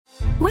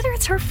Whether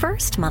it's her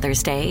first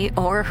Mother's Day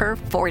or her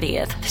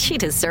 40th, she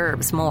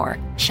deserves more.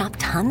 Shop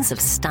tons of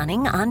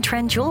stunning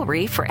on-trend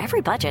jewelry for every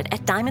budget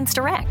at Diamonds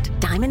Direct.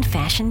 Diamond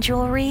fashion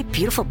jewelry,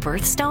 beautiful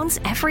birthstones,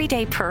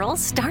 everyday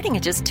pearls starting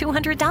at just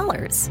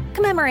 $200.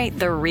 Commemorate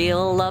the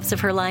real loves of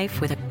her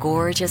life with a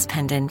gorgeous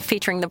pendant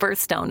featuring the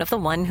birthstone of the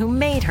one who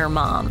made her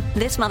mom.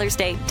 This Mother's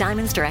Day,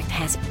 Diamonds Direct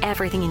has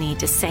everything you need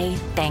to say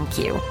thank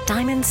you.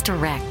 Diamonds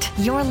Direct.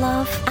 Your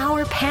love,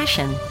 our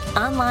passion.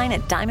 Online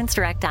at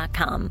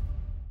diamondsdirect.com.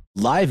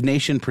 Live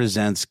Nation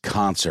presents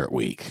Concert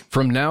Week.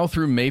 From now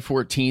through May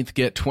 14th,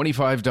 get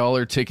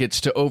 $25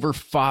 tickets to over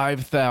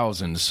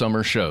 5,000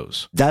 summer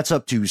shows. That's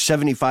up to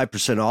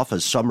 75% off a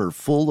summer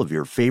full of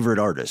your favorite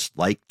artists,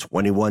 like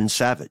 21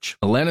 Savage,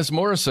 Alanis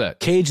Morissette,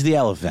 Cage the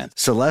Elephant,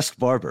 Celeste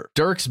Barber,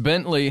 Dierks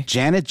Bentley,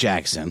 Janet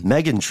Jackson,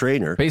 Meghan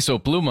Trainor, Peso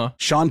Pluma,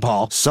 Sean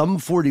Paul, Sum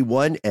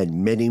 41,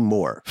 and many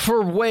more.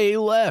 for way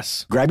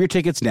less. Grab your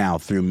tickets now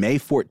through May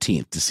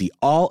 14th to see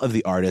all of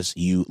the artists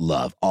you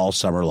love all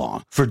summer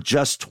long. For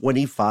just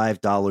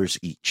 $25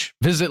 each.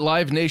 Visit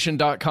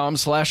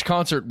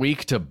livenation.com/concert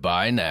week to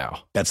buy now.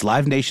 That's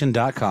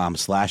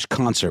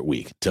livenation.com/concert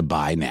week to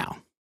buy now.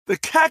 The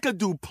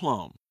Kakadu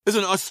plum is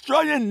an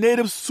Australian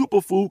native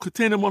superfood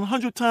containing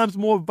 100 times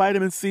more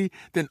vitamin C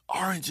than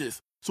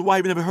oranges. So why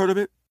have you never heard of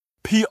it?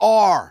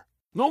 PR.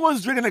 No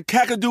one's drinking a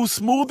Kakadu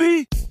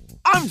smoothie?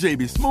 I'm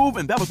JB Smoove,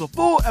 and that was a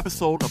full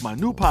episode of my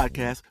new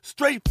podcast,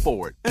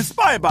 Straightforward,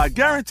 inspired by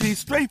guaranteed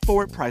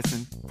straightforward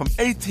pricing from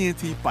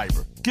AT&T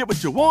Fiber. Get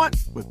what you want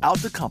without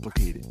the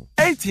complicated.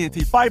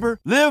 AT&T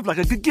Fiber, live like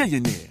a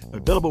gigillionaire.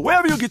 Available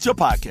wherever you get your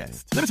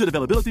podcasts. Limited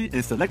availability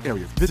in select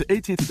areas. Visit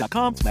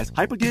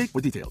AT&T.com/hypergig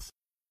for details.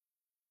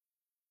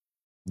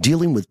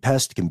 Dealing with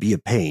pests can be a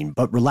pain,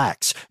 but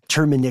relax.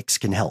 Terminix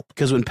can help.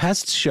 Because when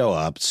pests show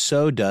up,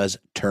 so does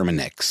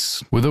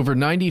Terminix. With over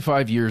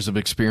 95 years of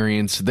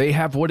experience, they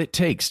have what it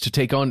takes to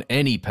take on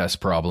any pest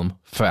problem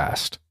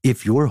fast.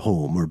 If your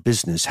home or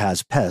business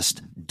has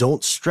pests,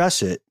 don't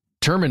stress it.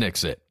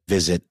 Terminix it.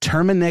 Visit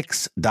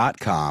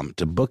Terminix.com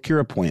to book your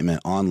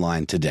appointment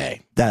online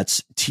today.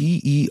 That's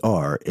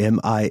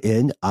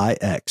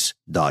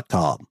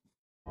TERMINIX.com.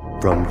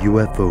 From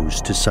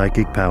UFOs to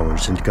psychic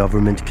powers and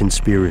government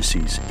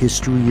conspiracies,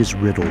 history is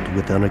riddled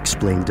with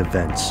unexplained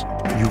events.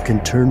 You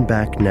can turn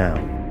back now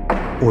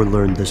or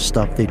learn the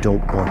stuff they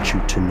don't want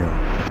you to know.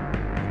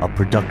 A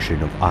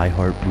production of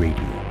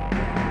iHeartRadio.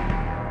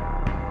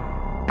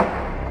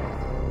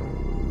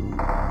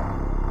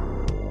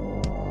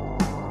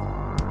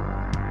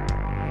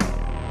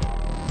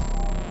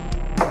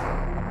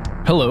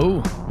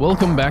 Hello,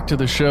 welcome back to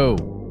the show.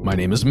 My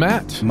name is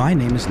Matt. My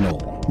name is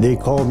Noel. They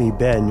call me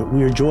Ben.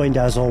 We are joined,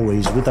 as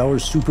always, with our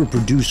super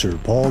producer,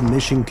 Paul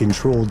Mission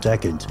Control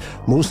Decant.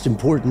 Most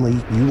importantly,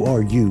 you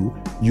are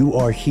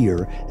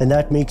here, and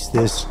that makes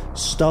this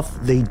stuff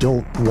they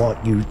don't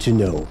want you to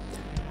know.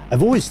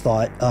 I've always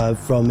thought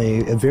from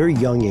a very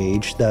young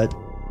age that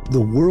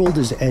the world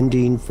is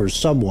ending for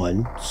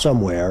someone,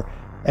 somewhere,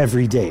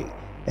 every day.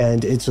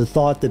 And it's a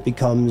thought that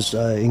becomes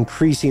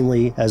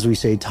increasingly, as we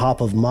say,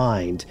 top of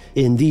mind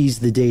in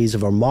the days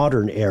of our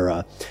modern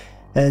era.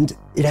 And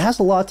it has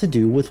a lot to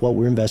do with what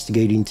we're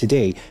investigating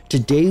today.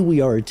 Today,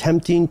 we are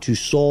attempting to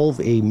solve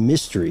a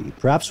mystery,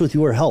 perhaps with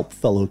your help,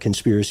 fellow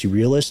conspiracy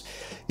realists.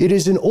 It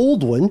is an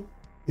old one.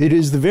 It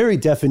is the very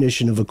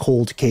definition of a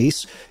cold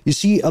case. You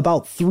see,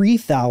 about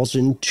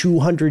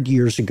 3,200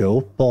 years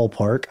ago,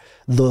 ballpark,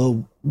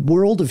 the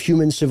world of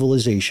human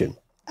civilization,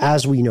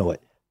 as we know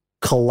it,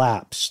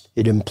 collapsed.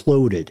 It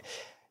imploded.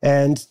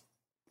 And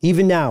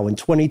even now, in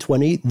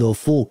 2020, the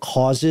full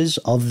causes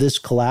of this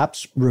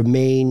collapse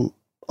remain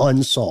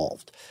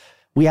unsolved.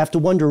 We have to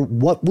wonder,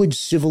 what would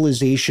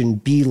civilization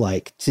be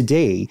like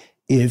today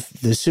if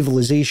the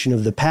civilization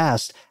of the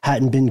past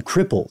hadn't been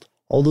crippled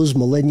all those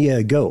millennia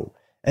ago?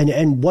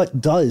 And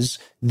what does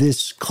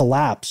this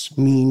collapse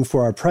mean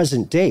for our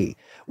present day?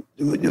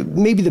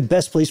 Maybe the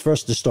best place for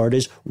us to start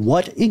is,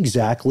 what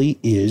exactly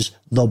is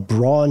the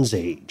Bronze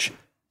Age?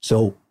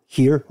 So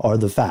here are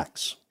the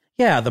facts.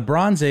 Yeah, the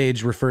Bronze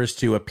Age refers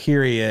to a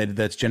period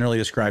that's generally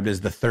described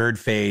as the third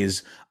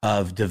phase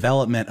of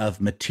development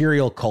of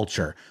material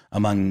culture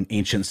among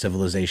ancient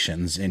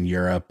civilizations in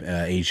Europe,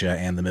 Asia,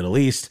 and the Middle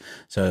East.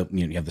 So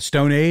you have the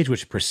Stone Age,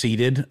 which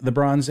preceded the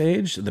Bronze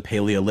Age, the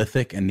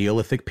Paleolithic and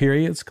Neolithic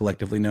periods,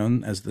 collectively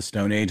known as the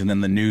Stone Age, and then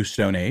the New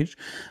Stone Age.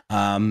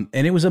 And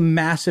it was a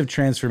massive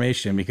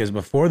transformation because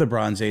before the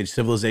Bronze Age,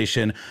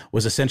 civilization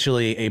was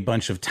essentially a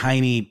bunch of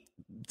tiny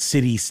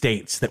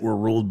city-states that were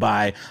ruled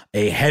by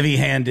a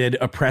heavy-handed,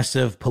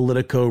 oppressive,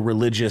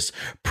 politico-religious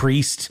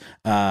priest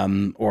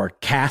or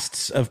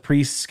castes of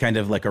priests, kind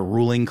of like a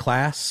ruling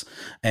class.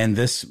 And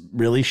this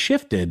really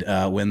shifted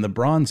when the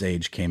Bronze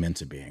Age came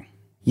into being.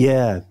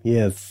 Yeah.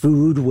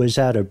 Food was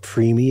at a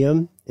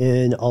premium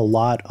in a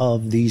lot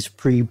of these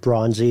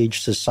pre-Bronze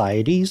Age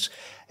societies,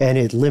 and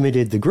it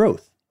limited the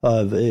growth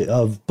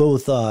of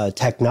both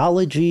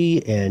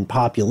technology and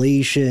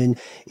population.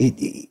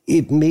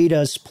 It made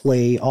us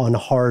play on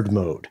hard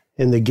mode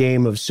in the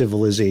game of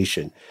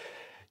civilization.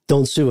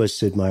 Don't sue us,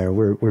 Sid Meier.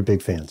 We're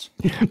big fans.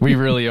 We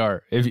really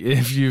are.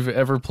 If you've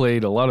ever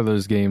played a lot of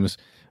those games,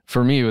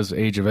 for me, it was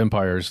Age of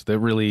Empires that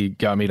really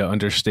got me to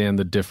understand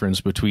the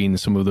difference between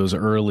some of those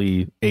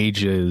early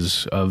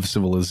ages of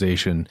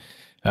civilization.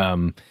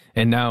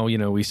 And now,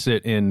 we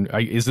sit in,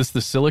 is this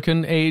the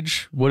Silicon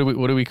Age? What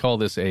do we call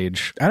this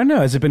age? I don't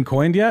know. Has it been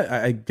coined yet?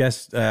 I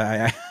guess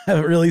I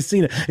haven't really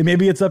seen it.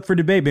 Maybe it's up for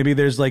debate. Maybe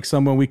there's like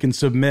someone we can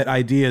submit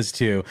ideas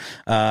to,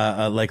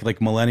 like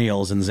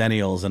millennials and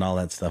zennials and all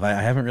that stuff. I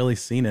haven't really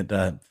seen it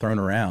thrown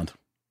around.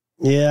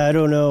 Yeah, I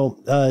don't know.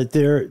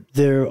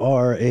 There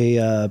are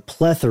a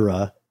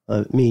plethora,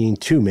 meaning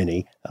too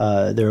many.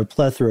 There are a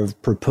plethora of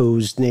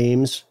proposed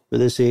names for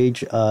this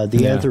age. The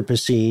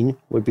Anthropocene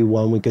would be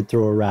one we could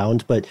throw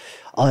around. But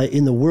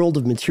in the world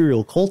of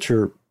material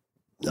culture,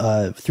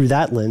 through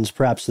that lens,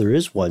 perhaps there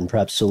is one.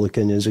 Perhaps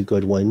Silicon is a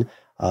good one.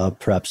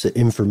 Perhaps the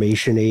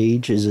information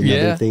age is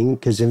another thing,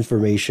 because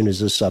information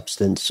is a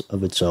substance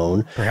of its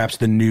own. Perhaps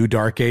the new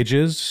dark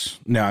ages.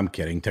 No, I'm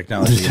kidding.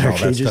 Technology and all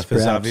that stuff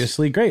is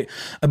obviously great.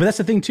 But that's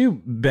the thing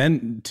too,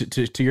 Ben,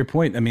 to your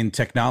point. I mean,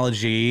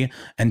 technology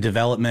and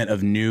development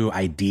of new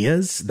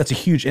ideas, that's a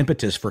huge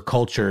impetus for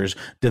cultures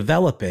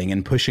developing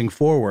and pushing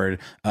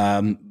forward,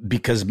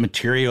 because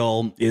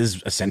material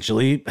is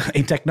essentially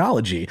a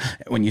technology.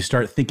 When you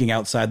start thinking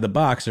outside the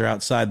box or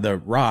outside the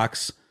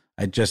rocks,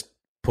 I just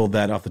pulled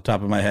that off the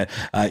top of my head.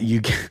 You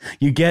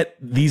get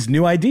these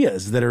new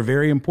ideas that are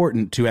very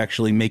important to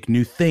actually make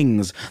new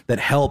things that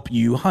help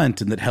you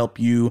hunt and that help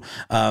you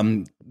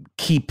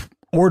keep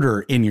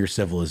order in your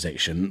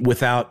civilization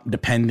without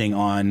depending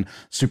on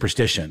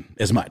superstition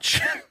as much,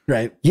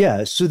 right?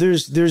 Yeah. So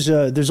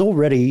there's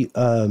already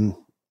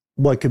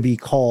what could be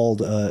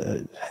called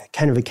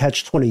kind of a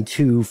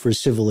catch-22 for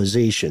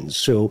civilizations.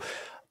 So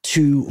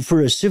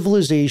for a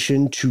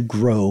civilization to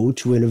grow,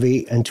 to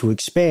innovate, and to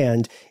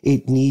expand,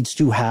 it needs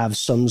to have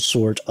some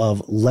sort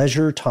of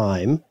leisure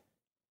time,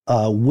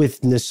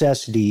 with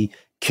necessity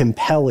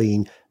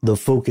compelling the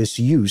focused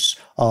use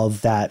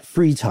of that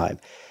free time.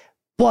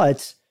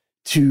 But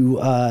to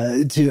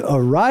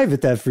arrive at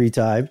that free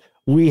time,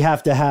 we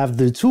have to have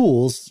the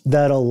tools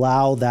that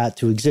allow that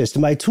to exist.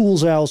 And by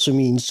tools, I also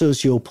mean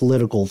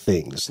socio-political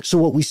things. So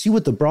what we see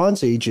with the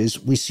Bronze Age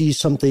is we see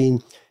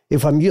something.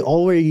 If I'm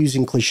already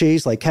using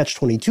cliches like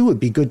catch-22, it'd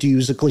be good to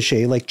use a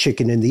cliche like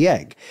chicken and the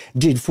egg.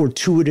 Did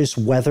fortuitous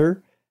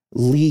weather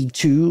lead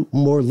to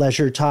more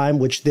leisure time,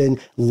 which then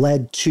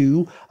led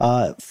to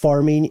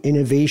farming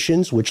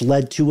innovations, which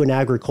led to an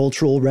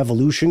agricultural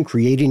revolution,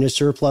 creating a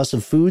surplus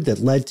of food that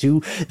led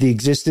to the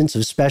existence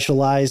of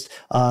specialized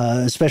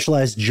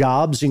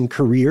jobs and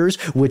careers,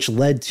 which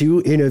led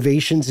to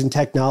innovations in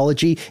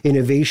technology,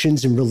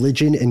 innovations in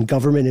religion and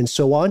government and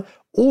so on?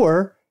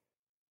 Or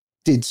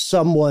did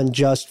someone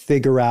just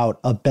figure out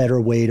a better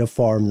way to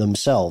farm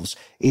themselves?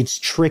 It's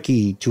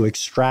tricky to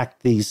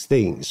extract these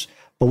things,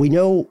 but we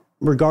know,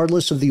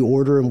 regardless of the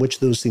order in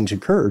which those things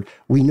occurred,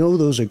 we know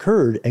those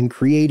occurred and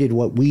created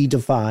what we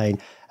define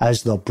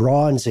as the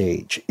Bronze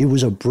Age. It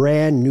was a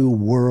brand new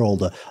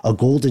world, a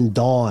golden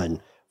dawn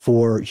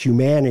for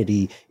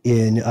humanity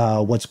in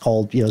what's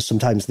called,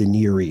 sometimes the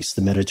Near East,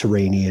 the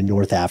Mediterranean,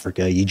 North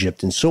Africa,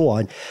 Egypt, and so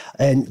on.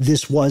 And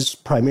this was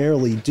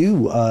primarily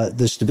due,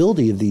 the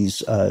stability of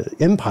these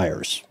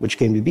empires, which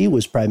came to be,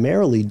 was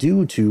primarily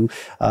due to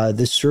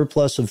the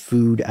surplus of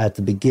food at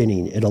the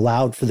beginning. It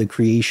allowed for the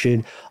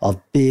creation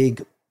of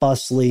big,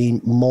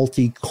 bustling,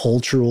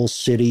 multicultural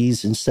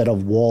cities instead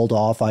of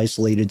walled-off,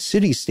 isolated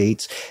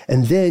city-states.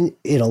 And then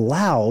it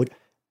allowed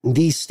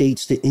these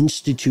states to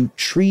institute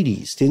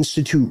treaties, to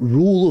institute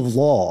rule of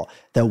law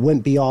that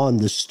went beyond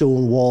the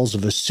stone walls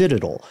of a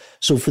citadel.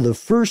 So for the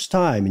first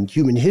time in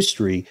human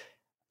history,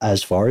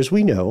 as far as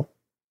we know,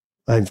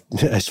 for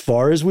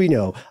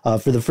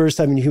the first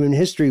time in human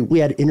history, we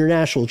had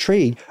international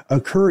trade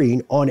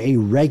occurring on a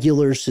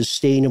regular,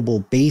 sustainable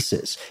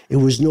basis. It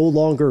was no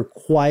longer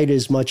quite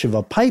as much of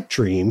a pipe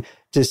dream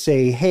to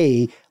say,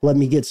 hey, let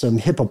me get some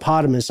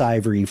hippopotamus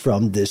ivory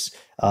from this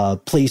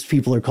place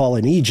people are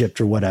calling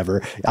Egypt or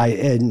whatever,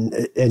 and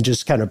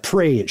just kind of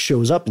pray it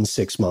shows up in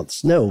 6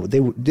 months. No,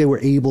 they were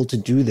able to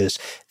do this.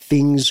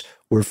 Things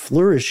were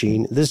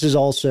flourishing. This is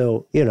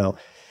also,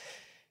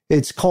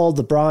 it's called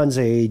the Bronze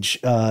Age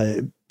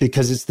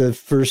because it's the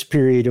first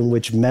period in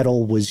which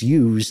metal was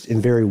used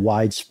in very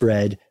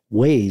widespread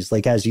ways.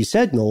 Like, as you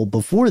said, Noel,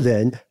 before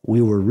then,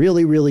 we were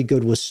really, really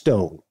good with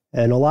stone.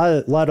 And a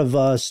lot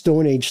of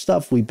Stone Age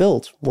stuff we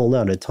built, well,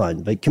 not a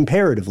ton, but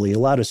comparatively, a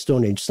lot of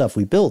Stone Age stuff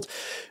we built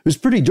was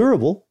pretty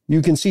durable.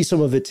 You can see some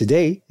of it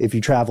today if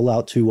you travel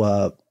out to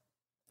a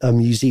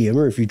museum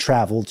or if you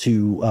travel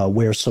to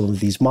where some of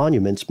these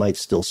monuments might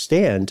still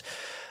stand.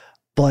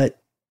 But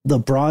the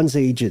Bronze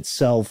Age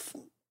itself,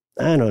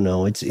 I don't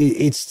know.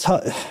 It's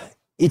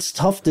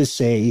tough to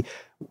say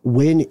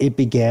when it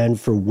began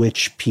for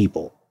which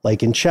people.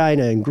 Like in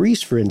China and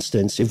Greece, for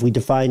instance, if we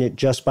define it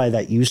just by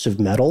that use of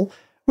metal,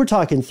 we're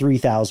talking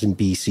 3000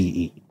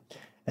 BCE.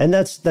 And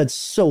that's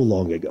so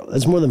long ago.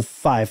 That's more than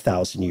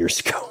 5,000 years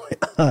ago.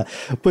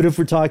 But if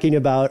we're talking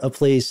about a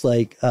place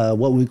like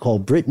what we call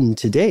Britain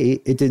today,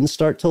 it didn't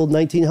start till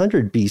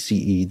 1900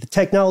 BCE. The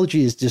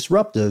technology is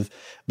disruptive,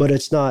 but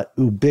it's not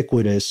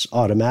ubiquitous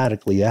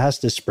automatically. It has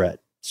to spread.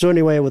 So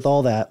anyway, with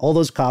all that, all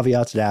those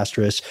caveats and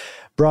asterisks,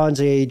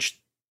 Bronze Age,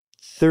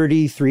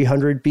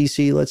 3,300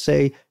 BC, let's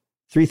say,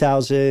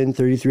 3,000,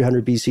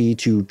 3,300 BCE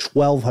to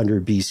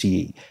 1,200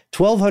 BCE.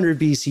 1,200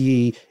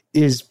 BCE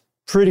is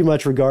pretty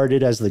much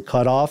regarded as the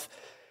cutoff,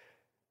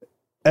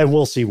 and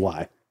we'll see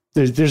why.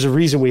 There's a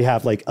reason we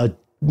have like a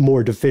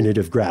more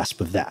definitive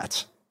grasp of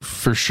that.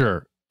 For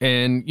sure.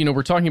 And,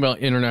 we're talking about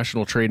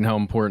international trade and how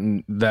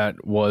important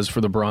that was for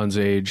the Bronze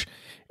Age.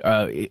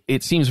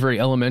 It seems very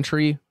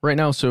elementary right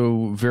now,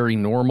 so very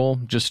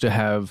normal just to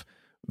have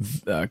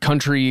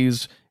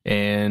countries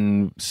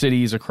and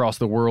cities across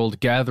the world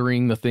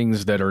gathering the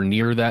things that are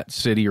near that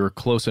city or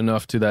close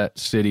enough to that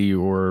city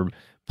or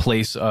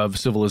place of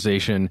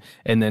civilization,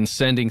 and then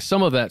sending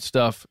some of that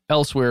stuff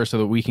elsewhere so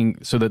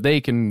that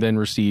they can then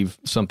receive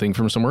something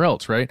from somewhere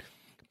else, right?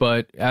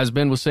 But as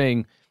Ben was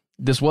saying,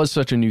 this was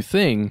such a new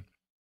thing.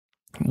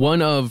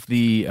 One of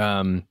the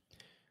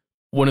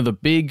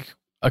big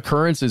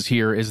occurrences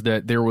here is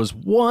that there was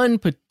one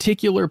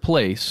particular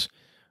place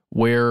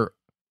where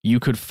you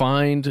could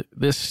find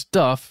this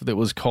stuff that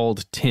was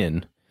called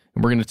tin.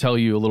 And we're going to tell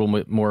you a little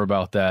bit more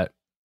about that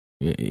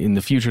in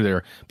the future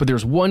there. But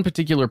there's one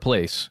particular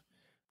place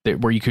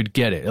where you could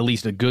get it, at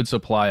least a good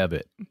supply of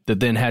it,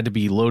 that then had to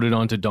be loaded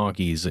onto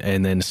donkeys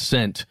and then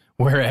sent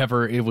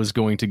wherever it was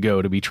going to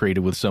go to be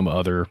traded with some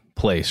other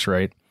place,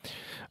 right?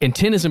 And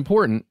tin is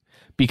important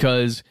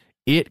because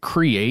it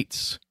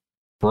creates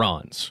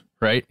bronze,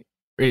 right?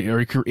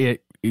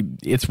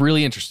 It's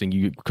really interesting.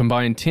 You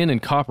combine tin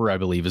and copper, I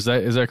believe. Is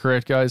that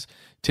correct, guys?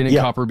 Tin and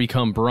copper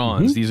become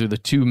bronze. Mm-hmm. These are the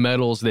two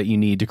metals that you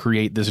need to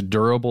create this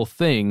durable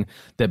thing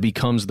that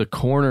becomes the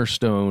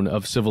cornerstone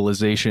of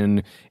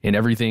civilization in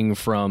everything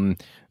from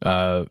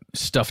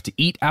stuff to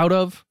eat out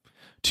of,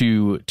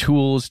 to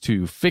tools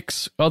to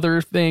fix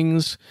other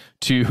things,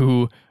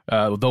 to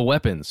the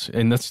weapons.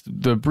 And that's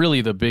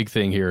really the big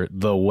thing here.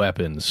 The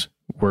weapons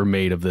were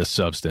made of this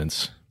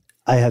substance.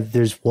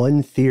 There's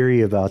one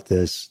theory about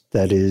this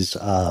that is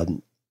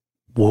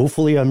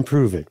woefully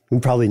unproven. We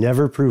probably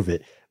never prove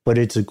it, but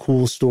it's a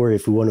cool story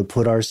if we want to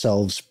put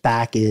ourselves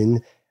back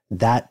in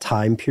that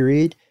time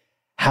period.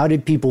 How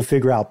did people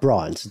figure out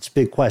bronze? It's a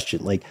big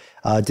question. Like,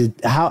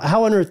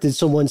 how on earth did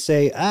someone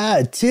say,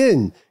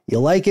 tin, you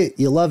like it,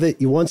 you love it,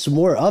 you want some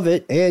more of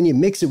it, and you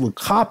mix it with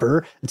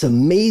copper? It's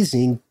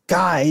amazing.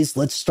 Guys,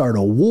 let's start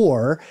a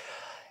war.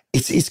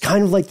 It's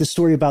kind of like the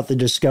story about the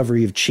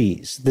discovery of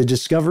cheese. The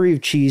discovery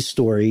of cheese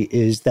story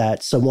is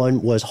that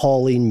someone was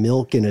hauling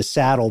milk in a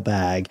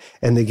saddlebag,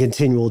 and the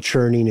continual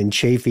churning and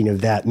chafing of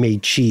that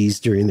made cheese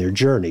during their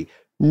journey.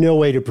 No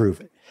way to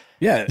prove it.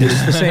 Yeah,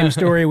 it's the same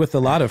story with a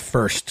lot of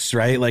firsts,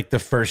 right? Like the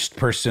first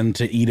person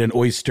to eat an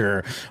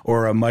oyster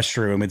or a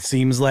mushroom. It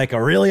seems like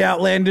a really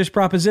outlandish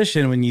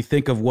proposition when you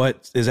think of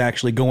what is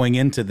actually going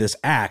into this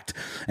act.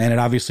 And it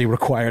obviously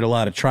required a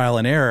lot of trial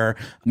and error,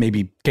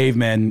 maybe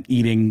cavemen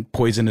eating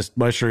poisonous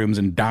mushrooms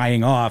and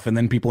dying off, and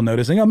then people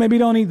noticing, oh, maybe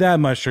don't eat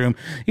that mushroom.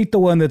 Eat the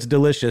one that's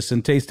delicious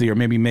and tasty, or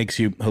maybe makes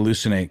you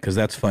hallucinate, because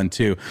that's fun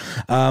too.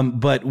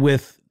 But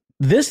with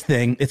this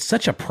thing, it's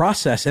such a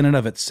process in and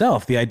of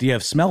itself, the idea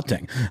of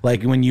smelting.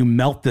 Like when you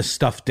melt this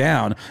stuff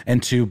down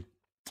and to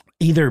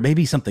either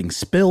maybe something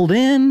spilled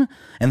in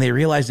and they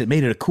realized it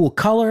made it a cool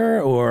color,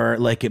 or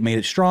like it made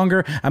it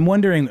stronger. I'm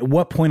wondering at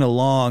what point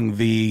along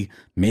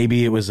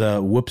maybe it was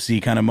a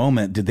whoopsie kind of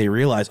moment, did they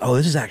realize, oh,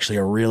 this is actually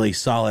a really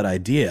solid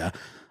idea?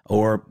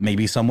 Or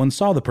maybe someone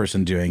saw the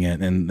person doing it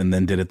and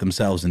then did it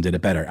themselves and did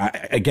it better.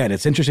 Again,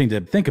 it's interesting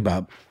to think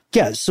about.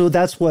 Yeah, so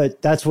that's what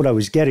I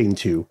was getting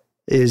to.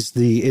 Is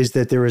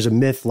that there is a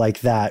myth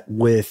like that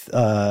with,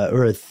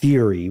 or a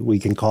theory, we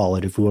can call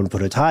it if we want to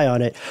put a tie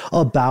on it,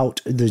 about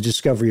the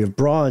discovery of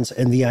bronze.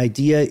 And the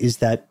idea is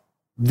that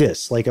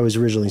like I was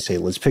originally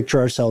saying, let's picture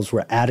ourselves,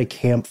 we're at a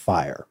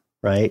campfire,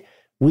 right?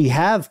 We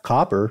have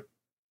copper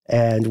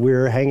and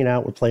we're hanging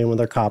out, we're playing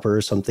with our copper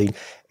or something.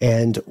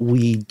 And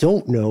we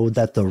don't know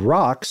that the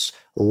rocks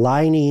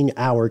lining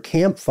our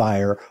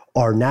campfire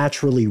are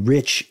naturally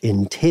rich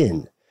in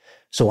tin.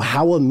 So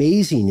how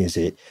amazing is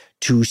it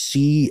to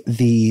see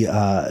the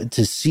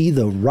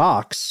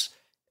rocks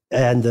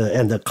and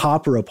the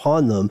copper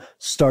upon them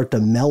start to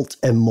melt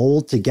and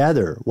mold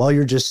together while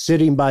you're just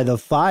sitting by the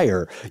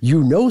fire?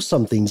 You know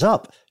something's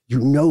up.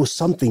 You know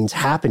something's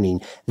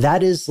happening.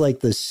 That is like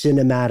the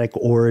cinematic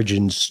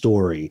origin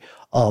story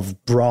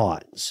of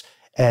bronze.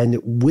 And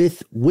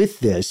with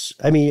this,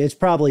 I mean, it's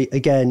probably,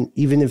 again,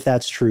 even if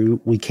that's true,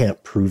 we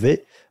can't prove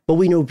it. But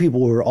we know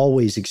people were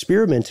always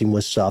experimenting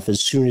with stuff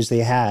as soon as they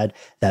had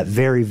that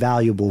very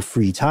valuable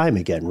free time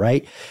again,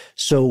 right?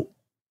 So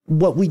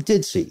what we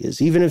did see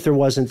is, even if there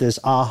wasn't this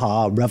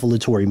aha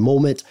revelatory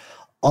moment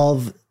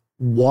of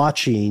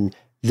watching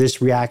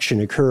this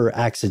reaction occur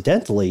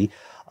accidentally,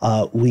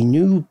 we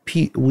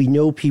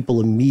know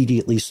people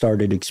immediately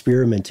started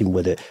experimenting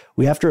with it.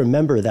 We have to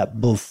remember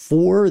that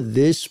before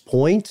this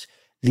point,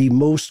 the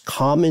most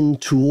common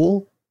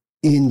tool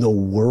in the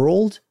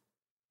world,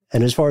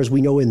 and as far as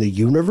we know in the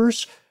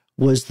universe,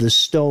 was the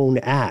stone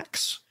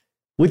axe,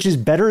 which is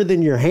better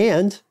than your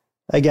hand,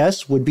 I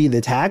guess, would be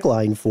the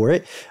tagline for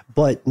it.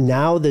 But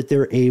now that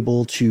they're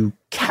able to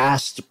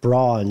cast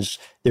bronze,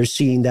 they're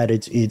seeing that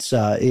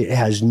it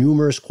has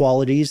numerous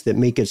qualities that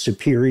make it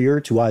superior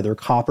to either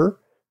copper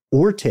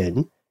or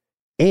tin.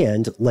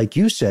 And like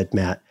you said,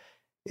 Matt,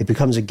 it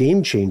becomes a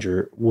game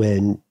changer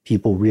when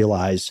people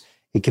realize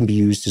it can be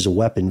used as a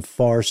weapon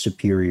far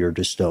superior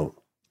to stone.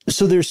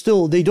 So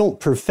they don't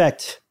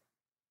perfect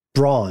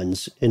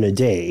bronze in a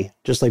day,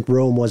 just like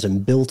Rome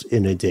wasn't built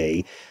in a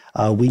day.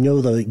 We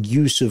know the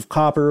use of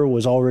copper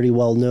was already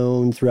well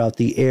known throughout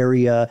the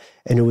area,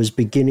 and it was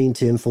beginning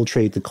to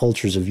infiltrate the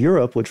cultures of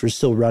Europe, which were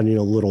still running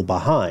a little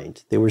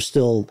behind. They were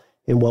still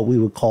in what we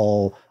would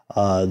call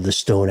the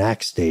Stone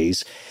Axe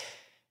days.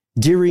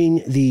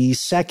 During the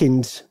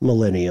second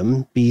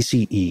millennium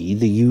BCE,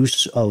 the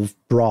use of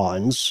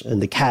bronze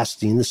and the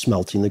casting, the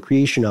smelting, the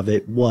creation of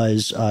it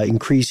was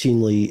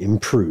increasingly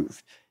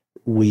improved.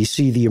 We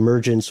see the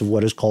emergence of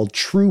what is called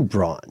true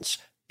bronze.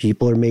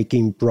 People are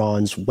making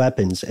bronze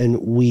weapons. And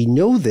we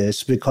know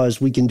this because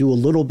we can do a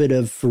little bit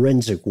of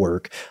forensic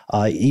work,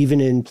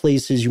 even in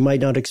places you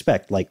might not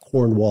expect, like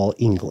Cornwall,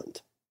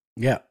 England.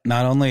 Yeah,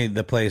 not only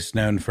the place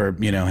known for,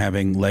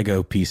 having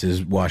Lego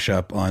pieces wash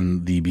up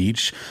on the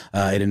beach,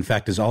 it in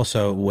fact is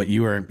also what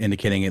you were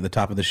indicating at the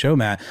top of the show,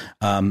 Matt.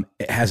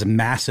 It has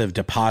massive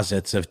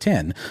deposits of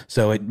tin.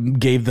 So it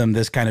gave them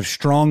this kind of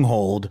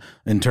stronghold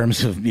in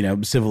terms of,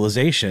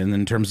 civilization,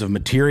 in terms of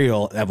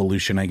material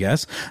evolution, I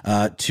guess,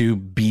 to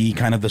be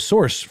kind of the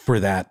source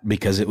for that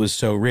because it was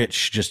so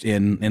rich just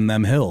in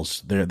them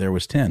hills. There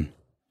was tin.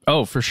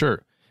 Oh, for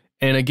sure.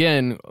 And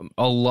again,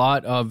 a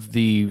lot of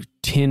the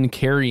tin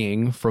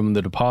carrying from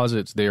the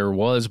deposits there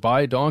was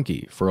by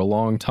donkey for a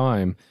long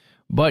time.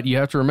 But you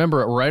have to remember,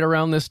 right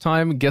around this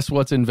time, guess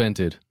what's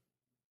invented?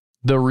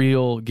 The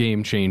real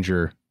game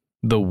changer,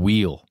 the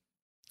wheel,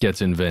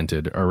 gets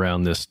invented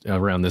around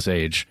this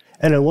age.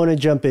 And I want to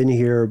jump in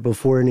here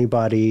before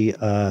anybody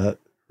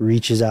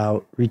reaches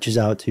out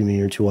to me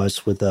or to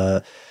us with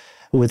a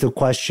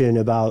question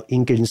about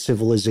Incan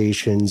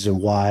civilizations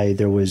and why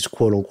there was,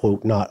 quote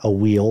unquote, not a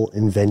wheel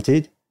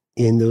invented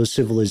in those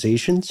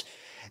civilizations.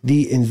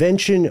 The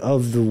invention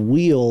of the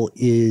wheel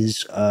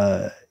is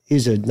a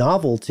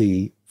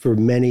novelty for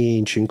many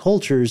ancient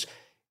cultures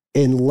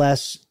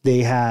unless they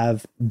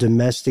have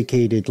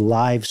domesticated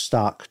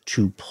livestock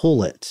to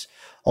pull it.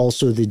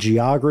 Also, the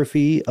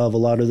geography of a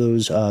lot of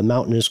those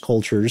mountainous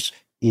cultures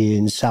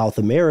in South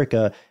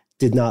America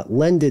did not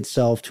lend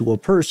itself to a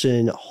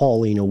person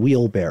hauling a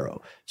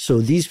wheelbarrow.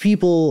 So these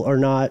people are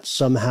not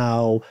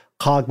somehow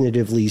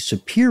cognitively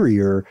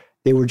superior.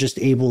 They were just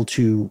able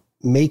to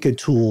make a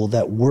tool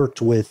that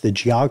worked with the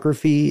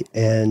geography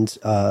and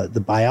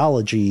the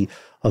biology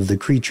of the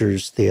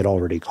creatures they had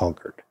already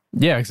conquered.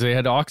 Yeah, because they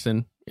had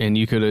oxen, and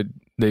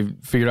they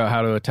figured out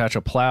how to attach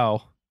a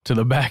plow to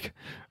the back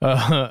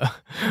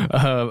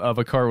of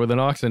a car with an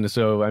oxen.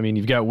 So, I mean,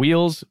 you've got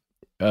wheels,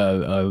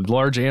 a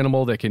large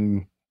animal that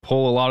can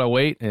pull a lot of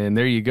weight, and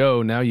there you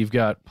go. Now you've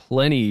got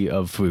plenty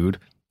of food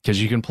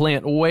because you can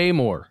plant way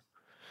more.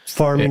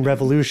 Farming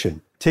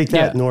revolution. Take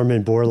that, yeah.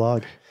 Norman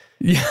Borlaug.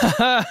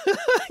 Yeah,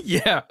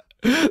 yeah,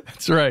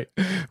 that's right.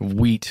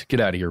 Wheat, get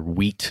out of here,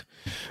 wheat.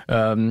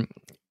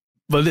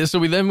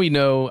 We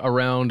know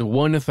around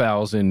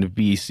 1000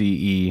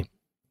 BCE,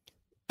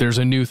 there's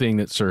a new thing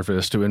that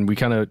surfaced, and we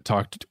kind of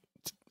talked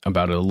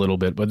about it a little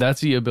bit, but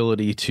that's the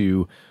ability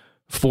to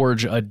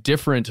forge a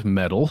different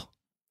metal,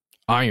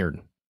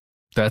 iron.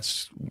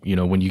 That's,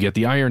 when you get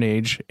the Iron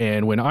Age,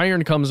 and when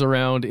iron comes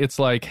around, it's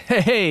like,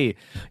 hey,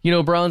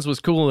 bronze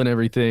was cool and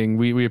everything.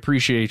 We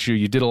appreciate you.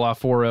 You did a lot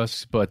for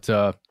us, but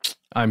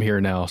I'm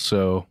here now,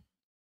 so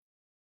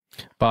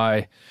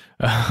bye.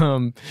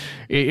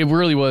 It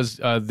really was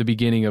the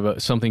beginning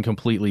of something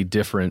completely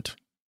different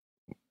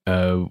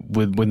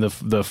when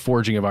the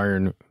forging of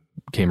iron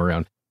came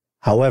around.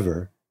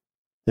 However,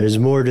 there's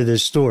more to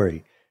this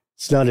story.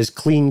 It's not as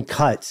clean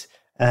cut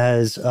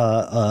as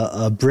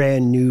a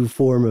brand new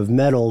form of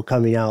metal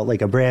coming out,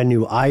 like a brand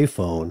new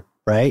iPhone,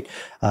 right?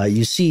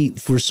 You see,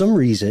 for some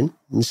reason,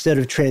 instead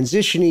of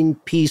transitioning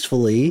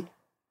peacefully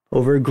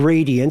over a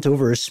gradient,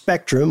 over a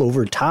spectrum,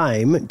 over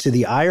time to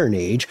the Iron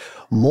Age,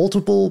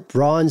 multiple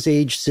Bronze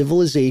Age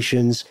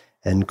civilizations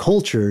and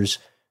cultures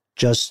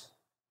just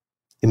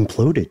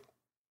imploded.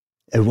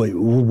 And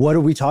what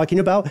are we talking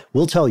about?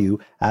 We'll tell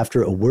you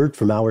after a word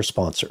from our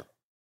sponsor.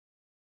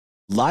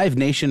 Live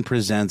Nation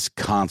presents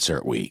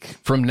Concert Week.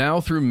 From now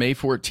through May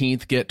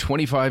 14th, get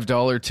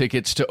 $25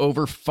 tickets to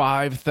over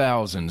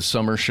 5,000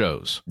 summer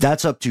shows.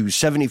 That's up to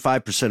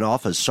 75%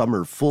 off a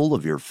summer full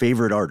of your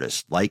favorite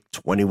artists, like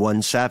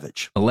 21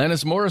 Savage,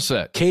 Alanis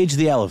Morissette, Cage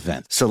the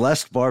Elephant,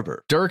 Celeste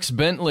Barber, Dierks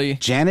Bentley,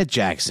 Janet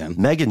Jackson,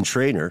 Meghan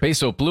Trainor,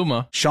 Peso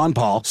Pluma, Sean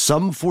Paul,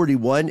 Sum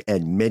 41,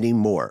 and many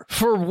more.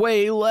 for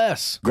way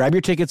less. Grab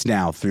your tickets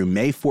now through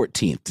May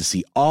 14th to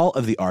see all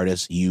of the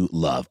artists you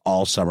love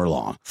all summer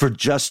long. For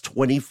just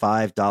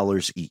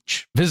 $25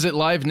 each. Visit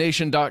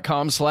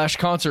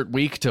livenation.com/concert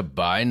week to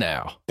buy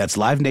now. That's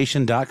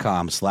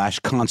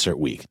livenation.com/concert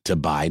week to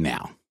buy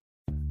now.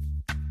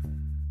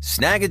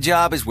 Snag a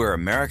Job is where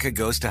America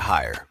goes to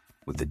hire,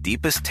 with the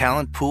deepest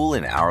talent pool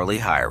in hourly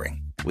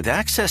hiring. With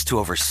access to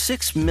over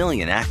 6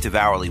 million active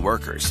hourly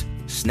workers,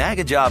 Snag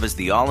a Job is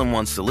the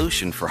all-in-one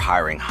solution for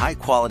hiring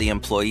high-quality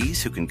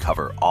employees who can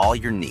cover all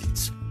your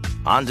needs.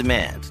 On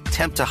demand,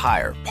 temp to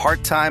hire,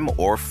 part-time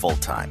or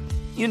full-time.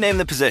 You name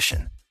the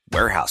position.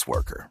 Warehouse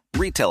worker,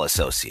 retail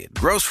associate,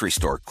 grocery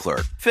store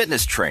clerk,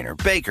 fitness trainer,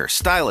 baker,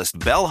 stylist,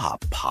 bellhop,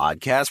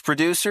 podcast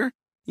producer.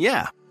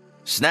 Yeah,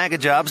 Snag a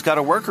Job's got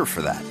a worker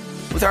for that.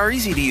 With our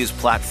easy-to-use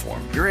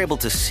platform, you're able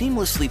to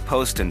seamlessly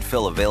post and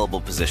fill available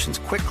positions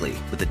quickly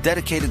with a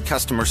dedicated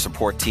customer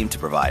support team to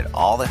provide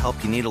all the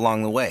help you need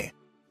along the way.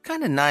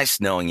 Kind of nice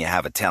knowing you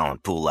have a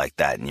talent pool like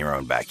that in your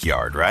own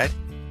backyard, right?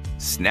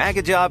 Snag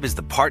a Job is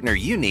the partner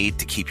you need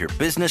to keep your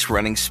business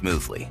running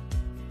smoothly.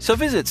 So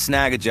visit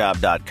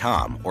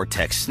snagajob.com or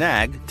text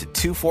snag to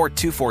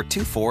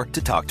 242424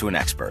 to talk to an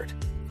expert.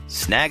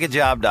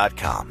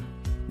 Snagajob.com,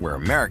 where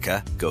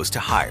America goes to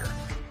hire.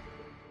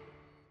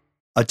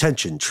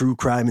 Attention, true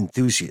crime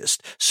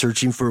enthusiast.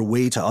 Searching for a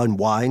way to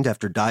unwind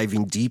after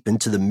diving deep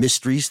into the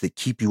mysteries that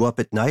keep you up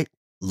at night?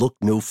 Look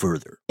no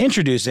further.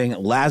 Introducing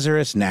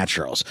Lazarus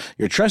Naturals,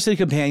 your trusted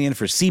companion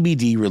for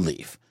CBD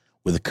relief.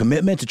 With a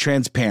commitment to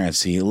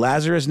transparency,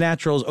 Lazarus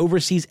Naturals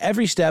oversees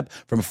every step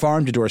from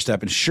farm to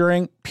doorstep,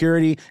 ensuring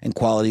purity and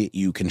quality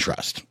you can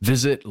trust.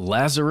 Visit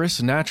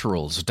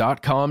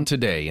LazarusNaturals.com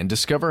today and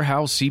discover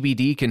how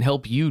CBD can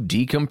help you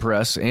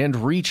decompress and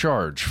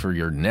recharge for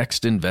your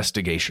next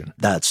investigation.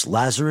 That's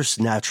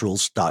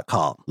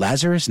LazarusNaturals.com.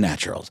 Lazarus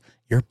Naturals,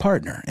 your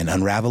partner in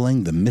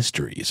unraveling the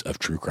mysteries of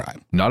true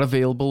crime. Not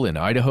available in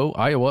Idaho,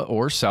 Iowa,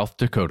 or South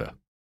Dakota.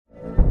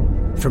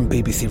 From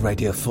BBC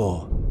Radio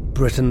 4,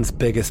 Britain's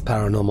biggest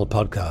paranormal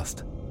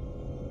podcast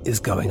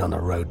is going on a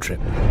road trip.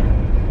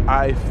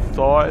 I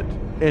thought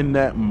in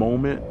that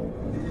moment,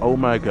 oh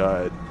my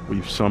God,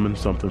 we've summoned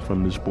something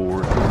from this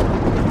board.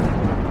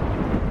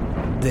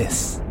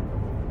 This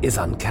is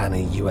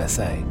Uncanny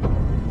USA.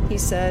 He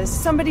says,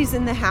 somebody's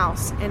in the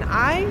house, and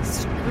I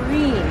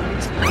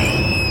screamed.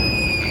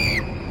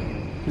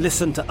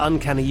 Listen to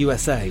Uncanny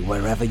USA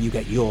wherever you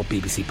get your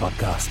BBC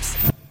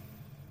podcasts,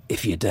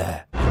 if you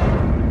dare.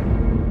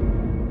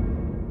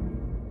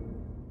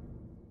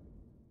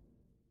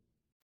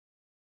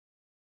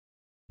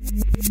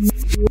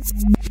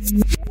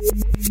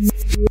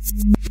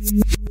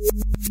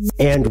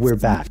 And we're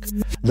back.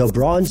 The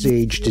Bronze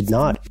Age did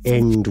not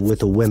end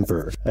with a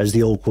whimper, as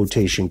the old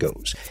quotation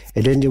goes.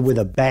 It ended with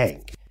a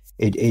bang.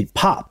 It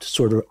popped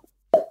sort of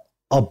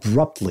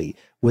abruptly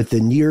with the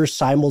near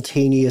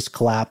simultaneous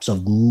collapse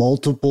of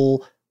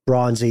multiple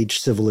Bronze Age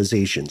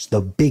civilizations,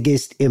 the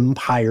biggest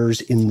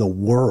empires in the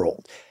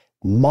world.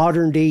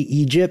 Modern day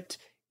Egypt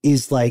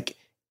is like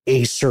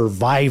a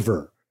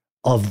survivor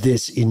of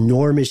this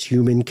enormous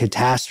human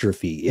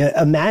catastrophe.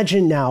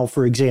 Imagine now,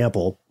 for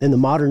example, in the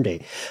modern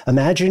day,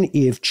 imagine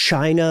if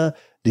China,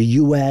 the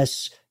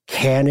US,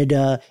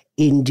 Canada,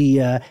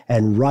 India,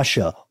 and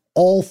Russia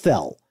all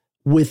fell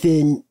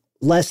within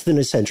less than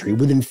a century,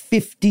 within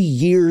 50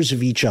 years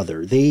of each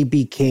other. They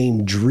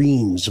became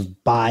dreams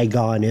of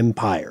bygone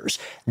empires.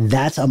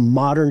 That's a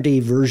modern day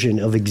version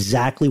of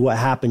exactly what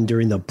happened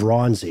during the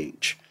Bronze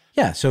Age.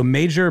 Yeah, so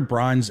major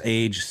Bronze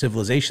Age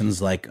civilizations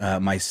like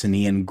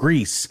Mycenaean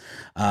Greece,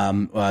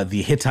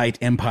 the Hittite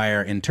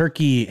Empire in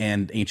Turkey,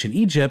 and ancient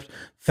Egypt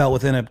fell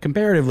within a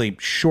comparatively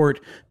short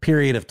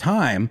period of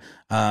time.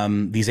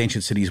 These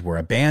ancient cities were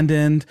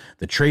abandoned.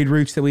 The trade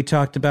routes that we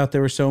talked about that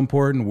were so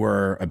important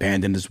were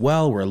abandoned as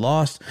well, were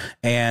lost,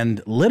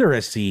 and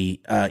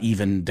literacy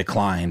even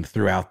declined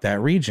throughout that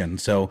region.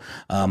 So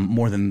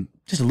more than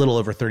just a little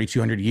over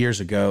 3,200 years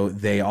ago,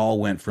 they all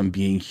went from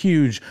being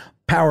huge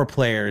power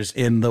players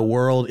in the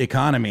world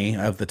economy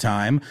of the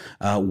time,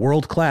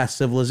 world-class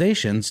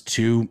civilizations,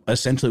 to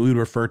essentially we would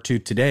refer to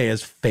today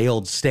as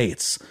failed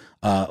states,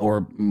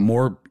 or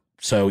more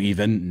so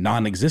even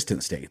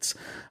non-existent states.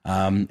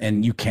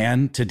 And you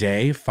can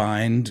today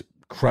find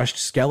crushed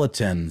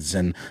skeletons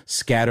and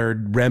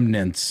scattered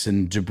remnants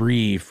and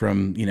debris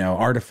from,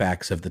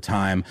 artifacts of the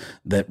time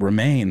that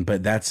remain.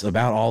 But that's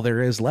about all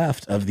there is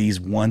left of these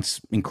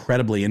once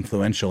incredibly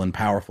influential and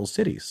powerful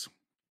cities.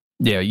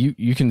 Yeah,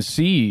 you can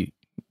see,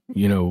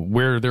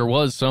 where there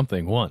was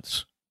something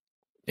once,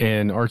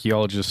 and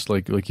archaeologists,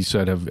 like you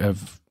said,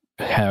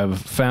 have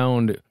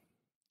found.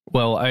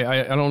 Well,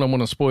 I don't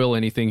want to spoil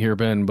anything here,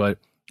 Ben, but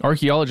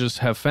archaeologists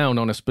have found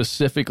on a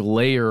specific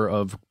layer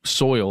of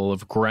soil,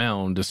 of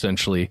ground,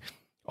 essentially,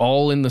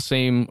 all in the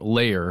same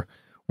layer,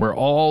 where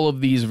all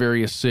of these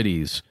various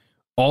cities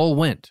all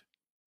went.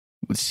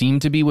 It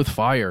seemed to be with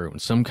fire,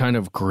 some kind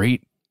of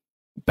great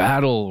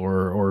battle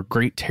or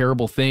great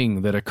terrible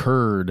thing that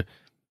occurred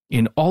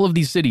in all of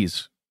these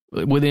cities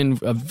within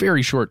a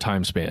very short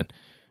time span.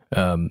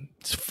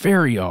 It's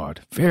very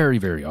odd, very,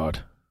 very odd.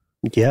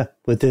 Yeah,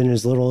 within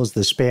as little as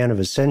the span of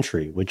a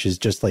century, which is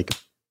just like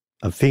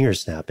a finger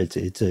snap.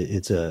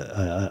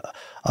 The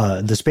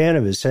span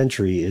of a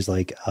century is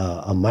like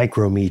a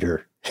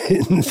micrometer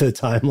in the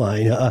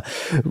timeline.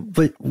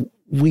 But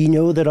we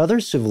know that other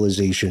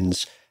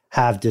civilizations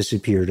have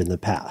disappeared in the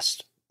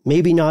past.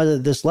 Maybe not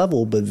at this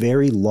level, but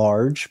very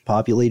large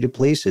populated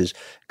places.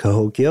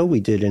 Cahokia, we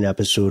did an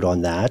episode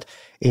on that.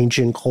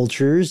 Ancient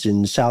cultures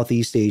in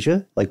Southeast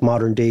Asia, like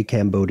modern day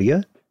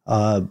Cambodia,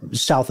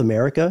 South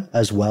America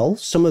as well.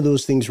 Some of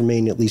those things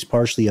remain at least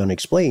partially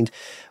unexplained.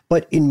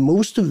 But in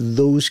most of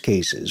those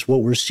cases,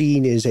 what we're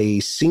seeing is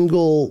a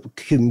single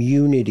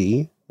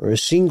community or a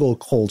single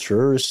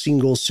culture or a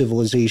single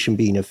civilization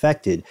being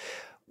affected.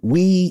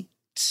 We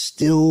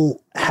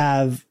still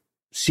have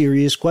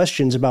serious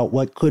questions about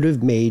what could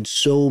have made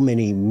so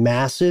many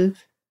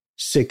massive,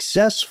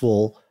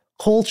 successful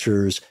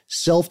cultures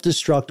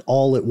self-destruct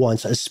all at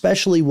once,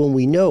 especially when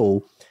we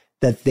know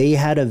that they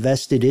had a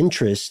vested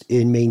interest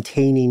in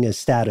maintaining a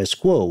status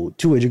quo,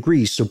 to a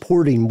degree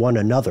supporting one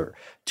another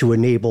to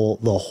enable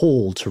the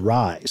whole to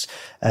rise.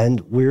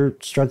 And we're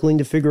struggling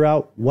to figure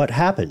out what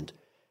happened.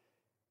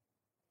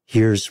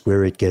 Here's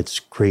where it gets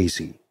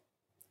crazy.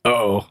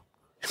 Oh,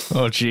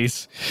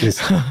 geez.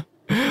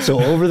 So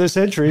over the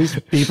centuries,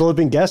 people have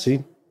been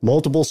guessing.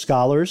 Multiple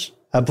scholars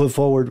have put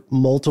forward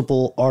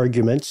multiple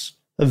arguments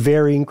of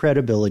varying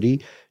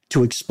credibility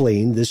to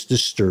explain this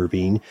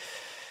disturbing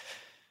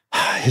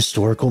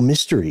historical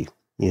mystery,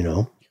 you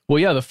know? Well,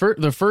 yeah,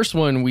 the first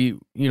one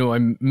I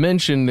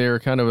mentioned there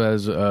kind of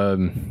as a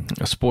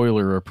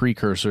spoiler or a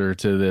precursor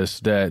to this,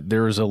 that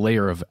there is a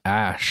layer of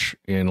ash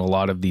in a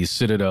lot of these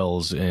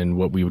citadels and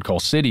what we would call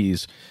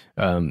cities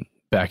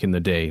back in the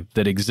day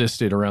that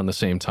existed around the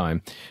same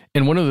time.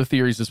 And one of the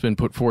theories that's been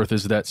put forth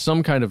is that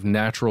some kind of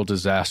natural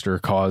disaster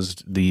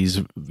caused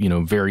these,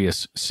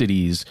 various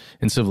cities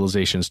and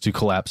civilizations to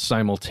collapse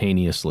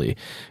simultaneously.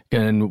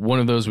 And one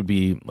of those would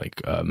be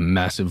like a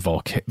massive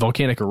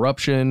volcanic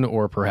eruption,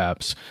 or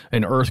perhaps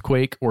an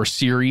earthquake, or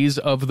series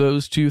of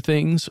those two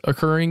things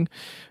occurring.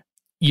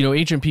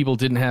 Ancient people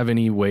didn't have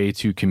any way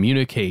to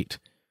communicate,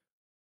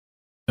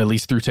 at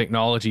least through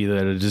technology,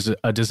 that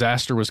a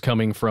disaster was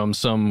coming from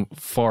some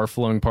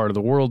far-flung part of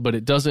the world, but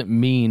it doesn't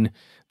mean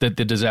that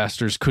the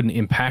disasters couldn't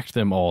impact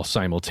them all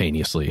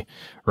simultaneously,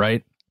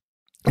 right?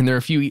 And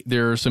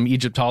there are some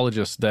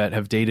Egyptologists that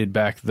have dated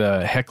back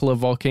the Hekla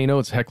volcano.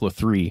 It's Hekla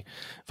 3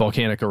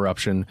 volcanic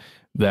eruption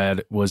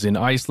that was in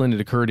Iceland.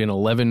 It occurred in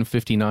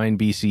 1159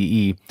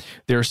 BCE.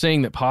 They're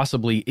saying that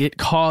possibly it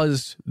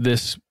caused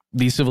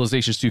these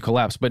civilizations to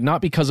collapse, but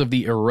not because of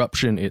the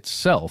eruption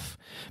itself,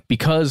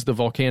 because the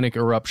volcanic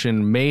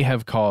eruption may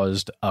have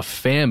caused a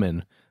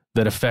famine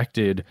that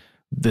affected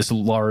this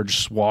large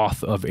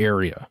swath of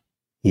area.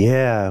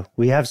 Yeah,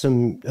 we have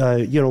some,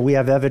 we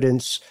have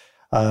evidence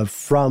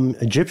from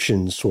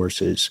Egyptian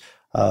sources.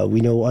 We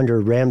know under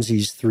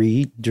Ramses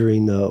III,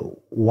 during the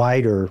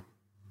wider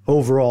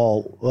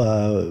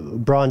overall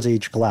Bronze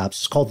Age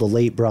collapse, it's called the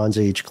Late Bronze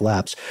Age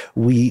collapse,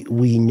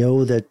 we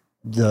know that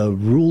the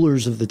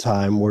rulers of the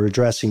time were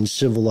addressing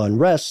civil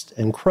unrest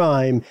and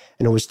crime,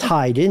 and it was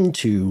tied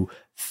into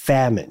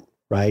famine,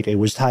 right? It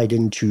was tied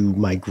into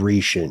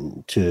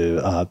migration,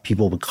 to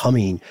people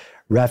becoming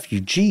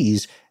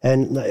refugees.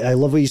 And I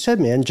love what you said,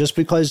 man. Just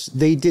because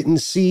they didn't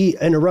see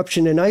an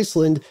eruption in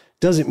Iceland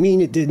doesn't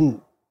mean it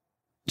didn't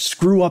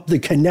screw up the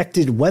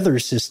connected weather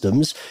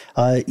systems,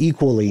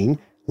 equaling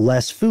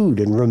less food.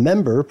 And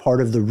remember, part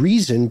of the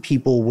reason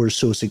people were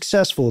so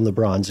successful in the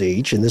Bronze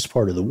Age in this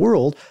part of the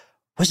world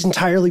was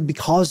entirely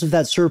because of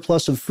that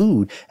surplus of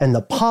food and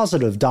the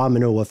positive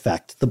domino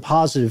effect, the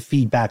positive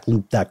feedback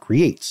loop that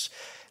creates.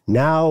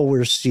 Now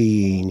we're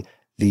seeing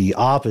the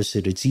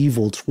opposite, its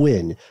evil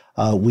twin.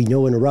 We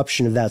know an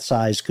eruption of that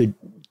size could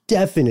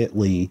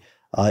definitely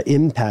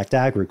impact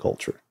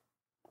agriculture.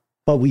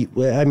 But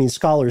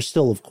scholars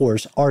still, of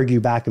course,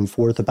 argue back and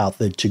forth about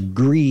the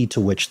degree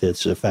to which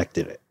this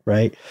affected it,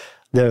 right?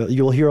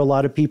 You'll hear a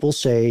lot of people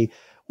say,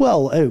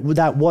 well,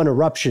 that one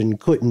eruption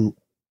couldn't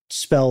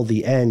spell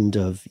the end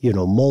of,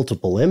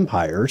 multiple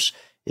empires.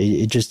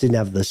 It just didn't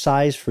have the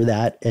size for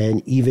that.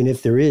 And even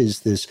if there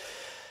is this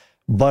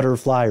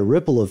butterfly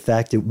ripple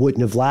effect, it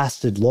wouldn't have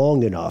lasted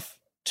long enough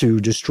to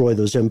destroy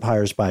those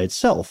empires by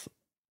itself.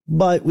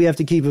 But we have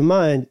to keep in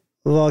mind,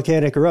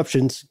 volcanic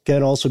eruptions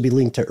can also be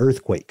linked to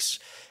earthquakes.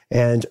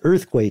 And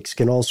earthquakes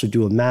can also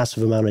do a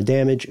massive amount of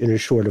damage in a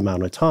short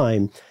amount of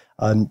time.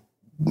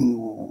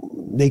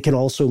 They can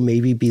also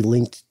maybe be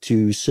linked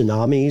to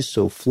tsunamis,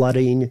 so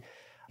flooding.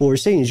 What we're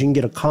saying is you can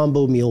get a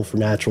combo meal for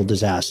natural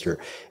disaster.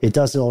 It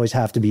doesn't always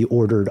have to be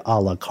ordered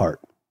a la carte.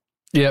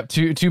 Yeah,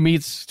 two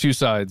meats, two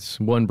sides,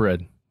 one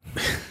bread.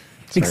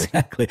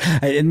 Exactly.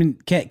 I mean,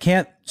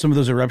 can't some of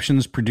those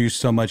eruptions produce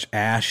so much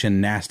ash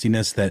and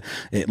nastiness that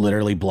it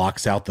literally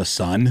blocks out the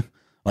sun,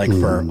 like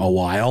for a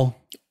while?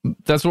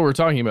 That's what we're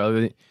talking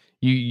about.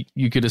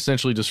 You could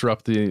essentially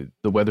disrupt the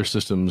weather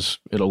systems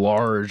in a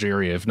large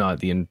area, if not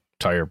the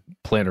entire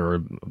planet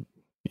or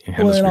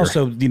hemisphere. Well, and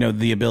also,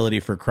 the ability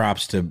for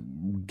crops to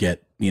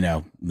get,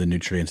 the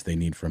nutrients they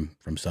need from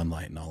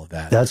sunlight and all of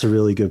that. That's a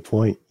really good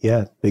point.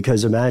 Yeah,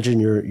 because imagine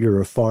you're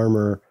a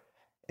farmer,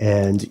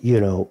 and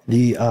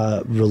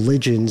the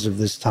religions of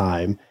this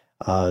time,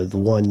 the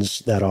ones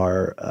that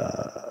are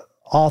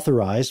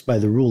authorized by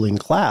the ruling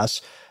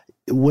class,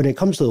 when it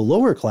comes to the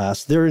lower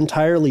class, they're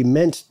entirely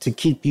meant to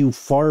keep you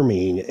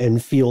farming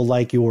and feel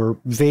like you're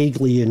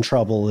vaguely in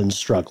trouble and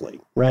struggling,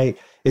 right?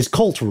 It's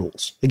cult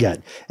rules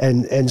again.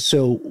 And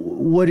so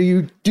what do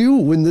you do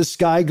when the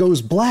sky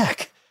goes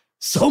black?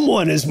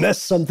 Someone has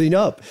messed something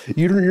up.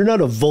 You're not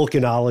a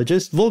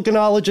volcanologist.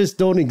 Volcanologists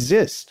don't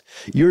exist.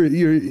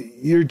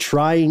 You're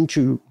trying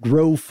to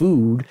grow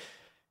food.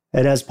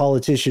 And as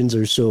politicians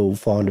are so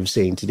fond of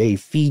saying today,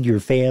 feed your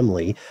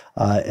family.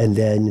 And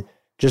then,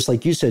 just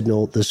like you said,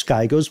 Noel, the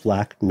sky goes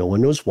black. No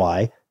one knows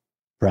why,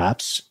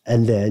 perhaps.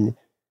 And then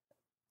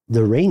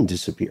the rain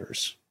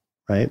disappears,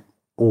 right?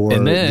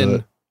 And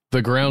then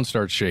the ground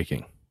starts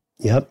shaking.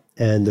 Yep.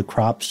 And the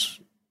crops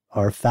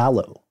are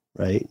fallow.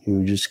 Right?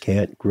 You just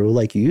can't grow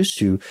like you used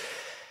to.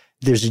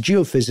 There's a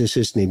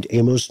geophysicist named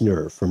Amos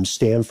Nur from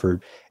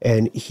Stanford,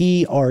 and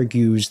he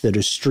argues that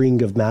a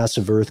string of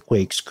massive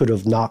earthquakes could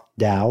have knocked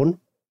down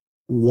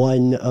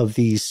one of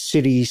these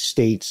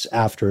city-states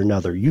after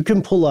another. You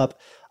can pull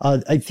up,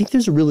 I think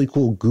there's a really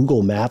cool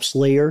Google Maps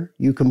layer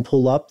you can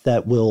pull up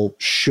that will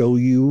show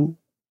you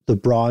the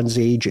Bronze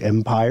Age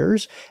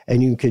empires,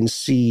 and you can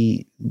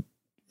see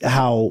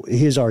how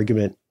his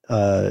argument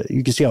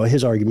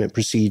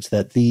proceeds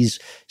that these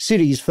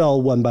cities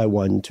fell one by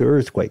one to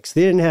earthquakes.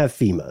 They didn't have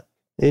FEMA.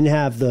 They didn't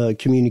have the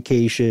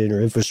communication or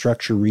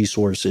infrastructure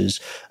resources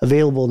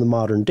available in the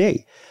modern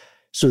day.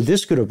 So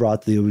this could have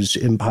brought those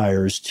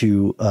empires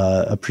to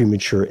a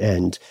premature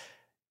end.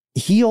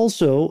 He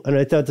also, and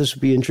I thought this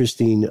would be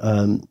interesting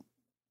to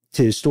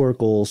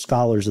historical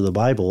scholars of the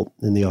Bible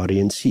in the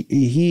audience,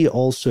 he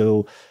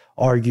also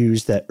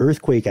argues that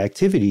earthquake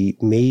activity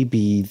may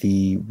be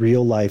the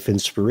real-life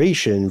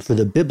inspiration for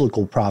the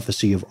biblical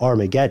prophecy of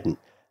Armageddon.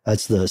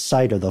 That's the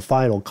site of the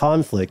final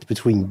conflict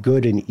between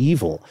good and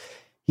evil.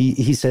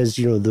 He says,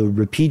 the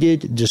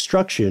repeated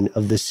destruction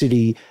of the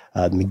city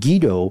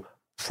Megiddo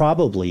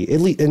probably,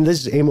 at least, and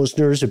this is Amos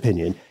Nur's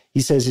opinion,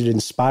 he says it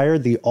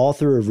inspired the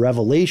author of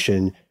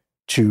Revelation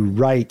to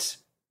write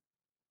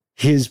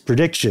his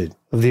prediction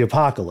of the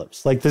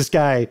apocalypse. Like, this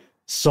guy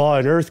saw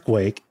an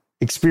earthquake,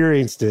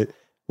 experienced it,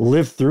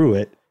 lived through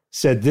it,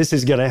 said this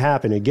is going to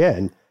happen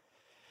again.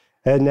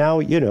 And now,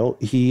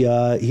 he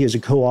is a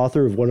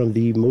co-author of one of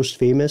the most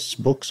famous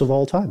books of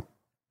all time.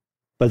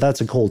 But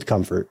that's a cold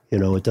comfort.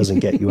 It doesn't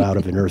get you out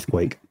of an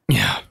earthquake.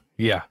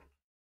 Yeah.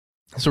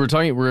 So we're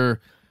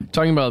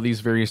talking about these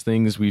various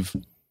things. We've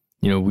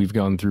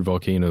gone through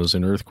volcanoes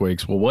and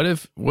earthquakes. Well,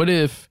 what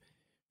if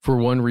for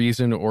one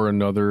reason or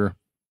another,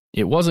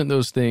 it wasn't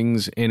those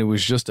things and it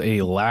was just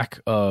a lack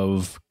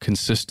of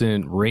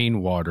consistent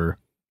rainwater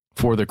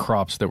for the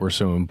crops that were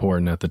so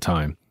important at the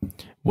time?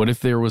 What if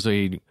there was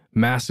a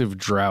massive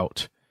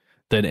drought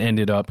that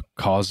ended up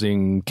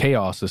causing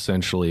chaos,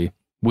 essentially,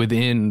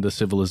 within the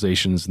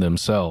civilizations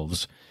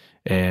themselves?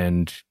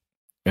 And,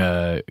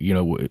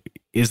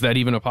 is that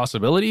even a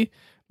possibility?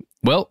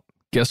 Well,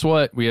 guess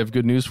what? We have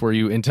good news for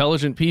you.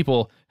 Intelligent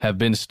people have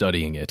been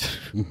studying it.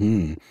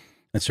 Mm-hmm.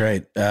 That's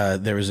right.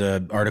 There was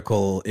an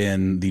article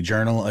in the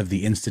Journal of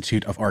the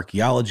Institute of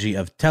Archaeology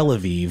of Tel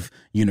Aviv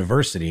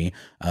University,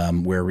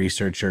 where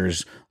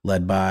researchers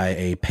led by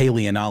a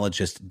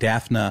paleontologist,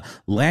 Daphna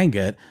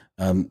Langet,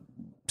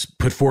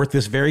 put forth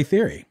this very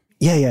theory.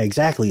 Yeah,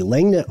 exactly.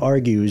 Langet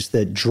argues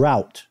that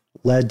drought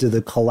led to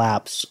the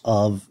collapse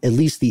of at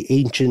least the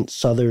ancient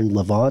southern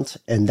Levant,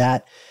 and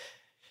that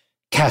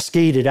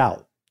cascaded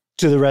out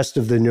to the rest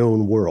of the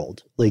known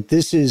world. Like,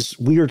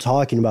 we are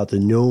talking about the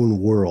known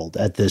world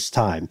at this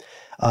time.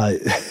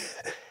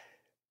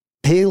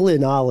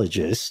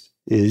 Paleontologist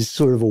is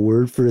sort of a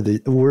word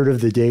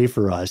of the day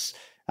for us.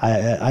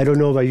 I don't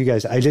know about you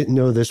guys. I didn't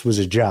know this was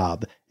a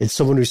job. It's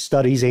someone who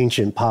studies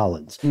ancient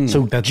pollens.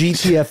 So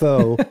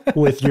GTFO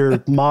with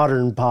your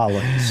modern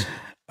pollens.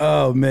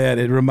 Oh man,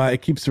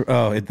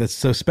 that's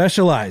so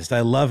specialized. I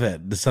love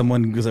it.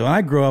 Someone goes, when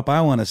I grow up,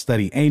 I want to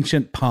study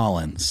ancient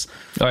pollens.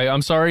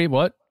 I'm sorry,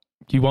 what?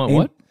 You want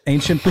what?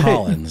 Ancient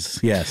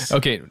pollens, yes.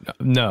 Okay,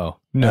 no,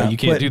 you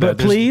can't do that. But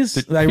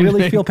please, I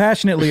really feel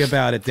passionately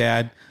about it,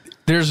 Dad.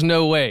 There's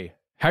no way.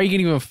 How are you going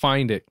to even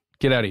find it?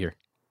 Get out of here.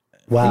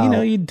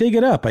 Wow. You dig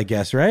it up, I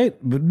guess, right?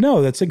 But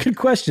no, that's a good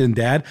question,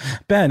 Dad.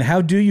 Ben, how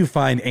do you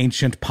find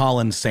ancient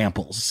pollen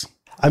samples?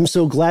 I'm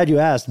so glad you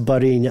asked,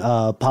 budding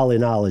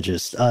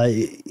palynologist.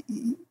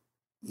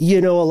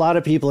 A lot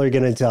of people are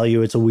going to tell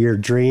you it's a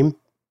weird dream.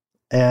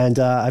 And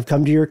I've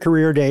come to your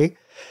career day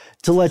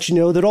to let you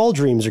know that all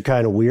dreams are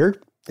kind of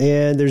weird.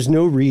 And there's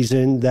no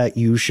reason that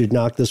you should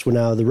knock this one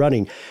out of the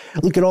running.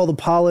 Look at all the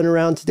pollen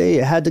around today.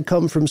 It had to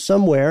come from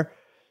somewhere.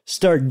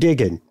 Start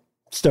digging.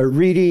 Start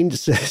reading.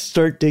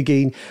 Start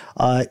digging.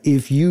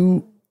 If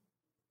you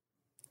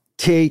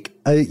take,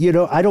 I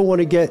don't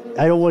want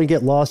to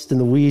get lost in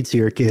the weeds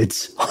here,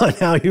 kids, on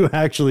how you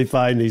actually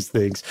find these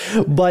things.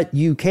 But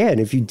you can,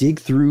 if you dig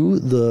through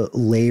the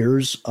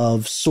layers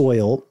of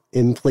soil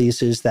in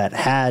places that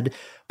had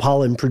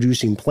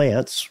pollen-producing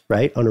plants,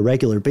 right, on a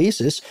regular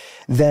basis,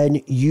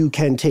 then you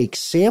can take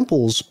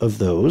samples of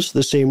those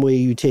the same way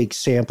you take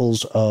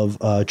samples of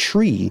a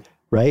tree,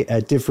 right,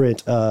 at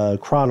different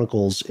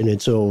chronicles in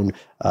its own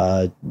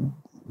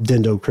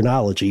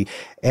dendrochronology.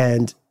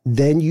 And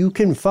then you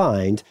can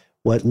find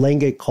what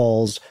Leggett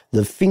calls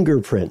the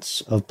fingerprints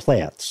of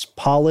plants.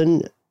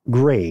 Pollen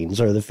grains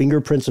are the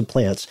fingerprints of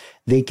plants.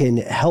 They can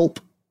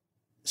help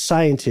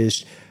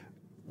scientists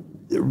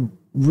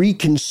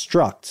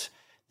reconstruct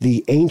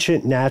the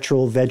ancient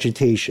natural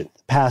vegetation,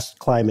 past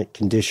climate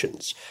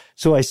conditions.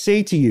 So I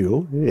say to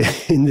you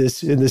in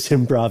this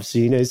improv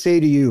scene, I say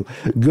to you,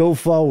 go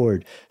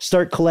forward,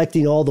 start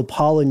collecting all the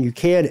pollen you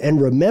can,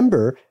 and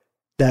remember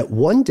that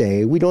one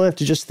day we don't have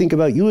to just think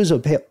about you as a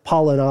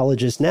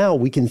pollenologist now.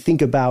 We can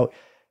think about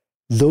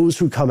those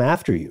who come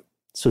after you.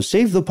 So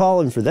save the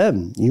pollen for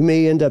them. You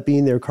may end up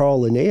being their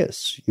Carl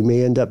Linnaeus. You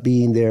may end up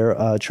being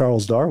their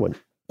Charles Darwin.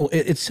 Well,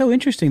 it's so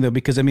interesting, though,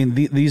 because, I mean,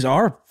 these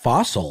are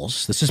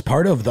fossils. This is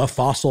part of the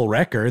fossil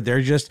record.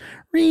 They're just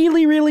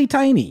really, really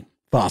tiny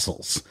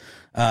fossils.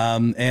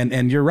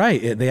 And you're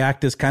right. They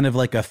act as kind of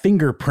like a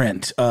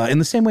fingerprint in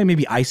the same way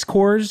maybe ice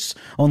cores,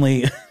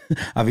 only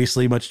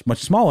obviously much, much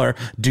smaller,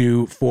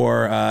 do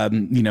for,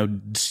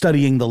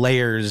 studying the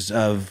layers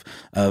of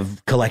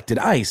collected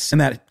ice. And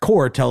that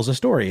core tells a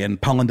story,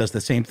 and pollen does the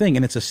same thing.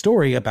 And it's a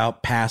story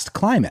about past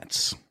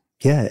climates.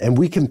 Yeah, and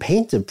we can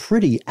paint a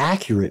pretty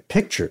accurate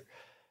picture.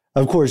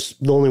 Of course,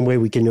 the only way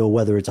we can know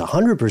whether it's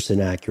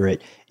 100%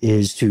 accurate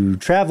is to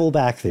travel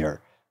back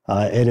there.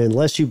 And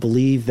unless you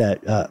believe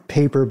that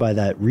paper by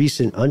that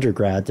recent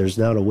undergrad, there's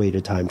not a way to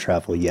time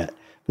travel yet.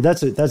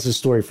 But that's a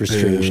story for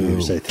strange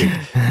news, I think.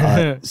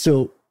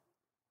 So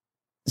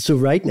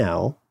right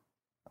now,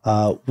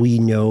 we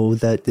know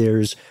that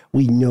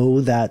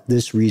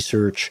this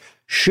research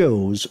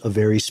shows a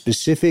very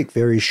specific,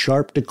 very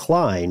sharp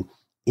decline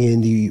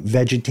in the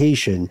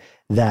vegetation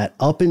that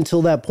up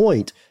until that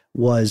point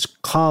was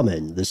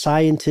common. The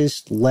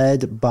scientists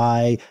led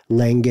by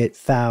Leggett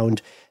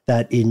found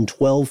that in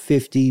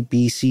 1250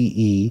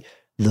 BCE,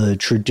 the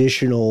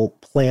traditional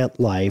plant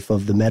life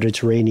of the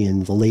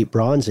Mediterranean, the late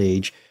Bronze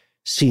Age,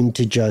 seemed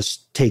to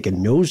just take a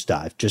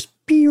nosedive, just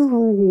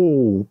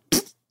and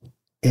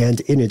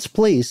in its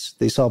place,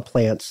 they saw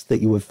plants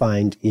that you would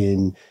find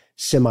in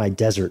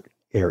semi-desert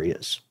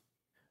areas.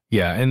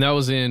 Yeah, and that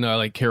was in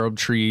like carob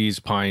trees,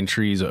 pine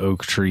trees,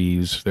 oak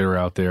trees that were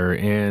out there.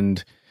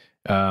 And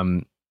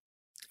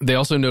they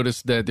also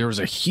noticed that there was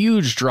a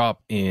huge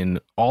drop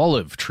in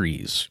olive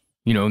trees,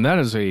 and that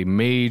is a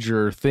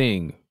major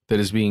thing that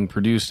is being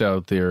produced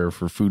out there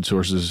for food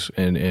sources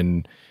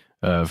and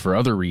for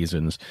other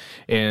reasons.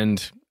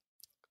 And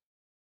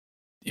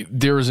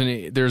there's an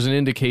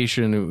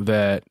indication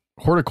that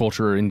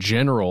horticulture in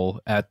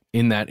general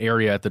in that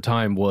area at the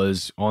time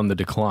was on the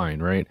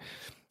decline, right?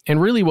 And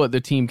really what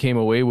the team came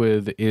away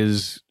with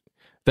is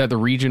that the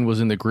region was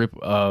in the grip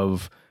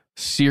of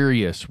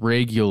serious,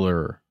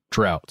 regular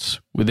droughts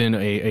within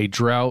a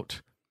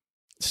drought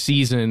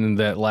season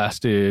that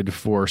lasted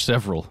for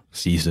several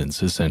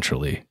seasons,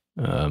 essentially.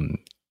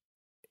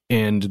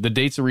 And the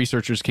dates the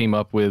researchers came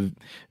up with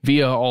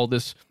via all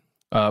this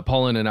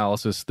pollen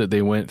analysis that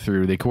they went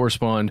through, they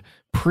correspond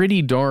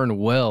pretty darn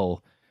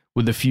well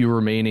with the few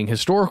remaining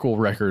historical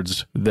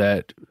records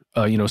that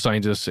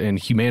scientists and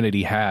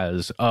humanity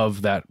has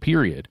of that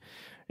period.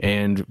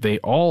 And a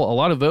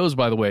lot of those,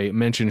 by the way,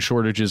 mention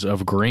shortages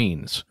of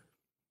grains.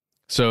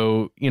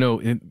 So,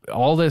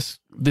 all this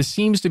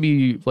seems to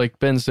be, like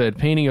Ben said,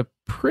 painting a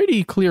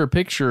pretty clear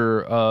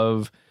picture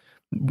of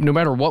no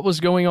matter what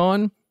was going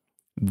on,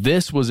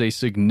 this was a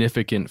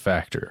significant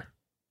factor.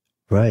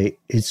 Right.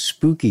 It's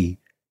spooky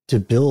to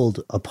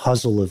build a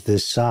puzzle of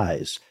this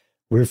size.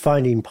 We're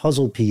finding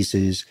puzzle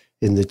pieces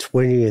in the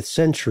 20th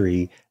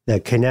century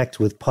that connect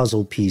with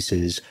puzzle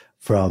pieces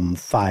from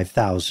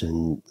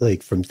 5,000,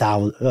 like from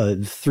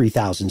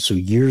 3,000 so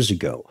years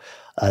ago.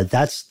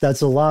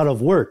 That's a lot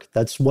of work.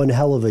 That's one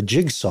hell of a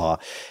jigsaw.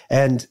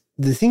 And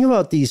the thing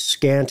about these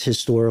scant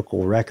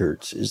historical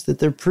records is that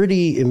they're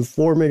pretty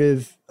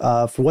informative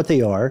for what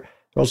they are.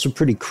 They're also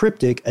pretty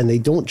cryptic, and they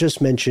don't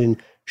just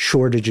mention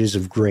shortages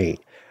of grain.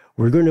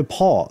 We're going to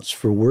pause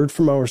for a word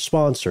from our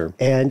sponsor.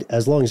 And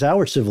as long as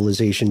our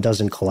civilization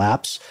doesn't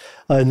collapse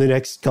in the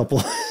next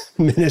couple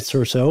minutes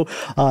or so,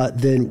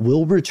 then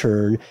we'll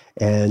return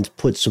and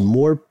put some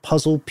more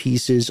puzzle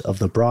pieces of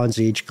the Bronze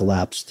Age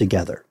collapse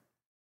together.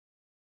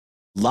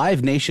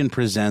 Live Nation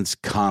presents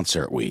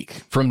Concert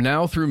Week. From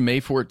now through May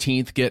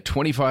 14th, get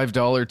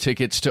 $25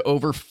 tickets to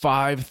over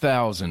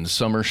 5,000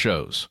 summer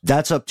shows.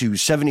 That's up to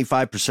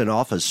 75%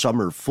 off a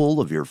summer full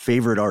of your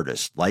favorite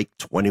artists, like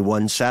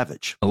 21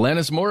 Savage,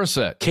 Alanis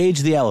Morissette, Cage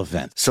the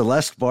Elephant,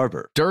 Celeste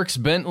Barber,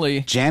 Dierks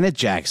Bentley, Janet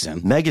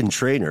Jackson, Meghan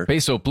Trainor,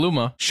 Peso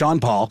Pluma, Sean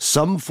Paul,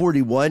 Sum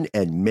 41,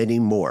 and many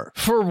more.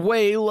 For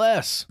way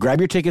less.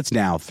 Grab your tickets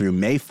now through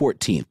May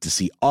 14th to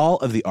see all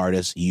of the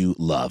artists you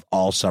love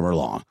all summer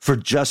long. For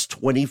just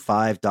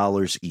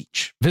 $25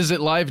 each. Visit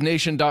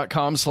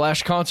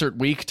livenation.com/concert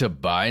week to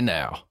buy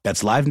now.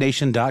 That's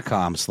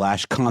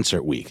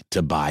livenation.com/concert week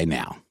to buy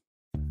now.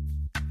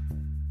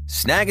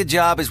 Snag a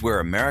Job is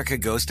where America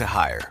goes to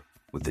hire,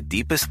 with the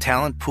deepest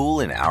talent pool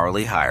in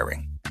hourly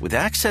hiring. With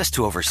access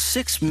to over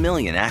 6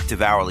 million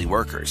active hourly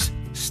workers,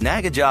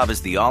 Snag a Job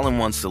is the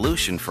all-in-one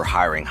solution for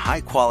hiring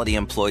high-quality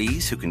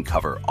employees who can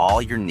cover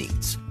all your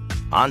needs.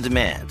 On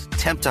demand,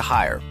 temp to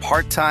hire,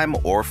 part-time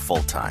or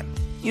full-time.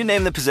 You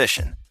name the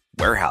position.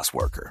 Warehouse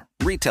worker,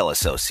 retail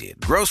associate,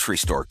 grocery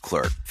store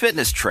clerk,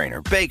 fitness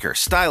trainer, baker,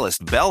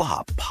 stylist,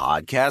 bellhop,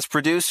 podcast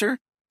producer?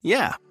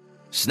 Yeah,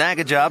 Snag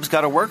a Job's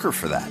got a worker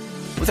for that.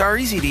 With our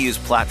easy-to-use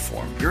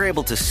platform, you're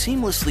able to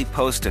seamlessly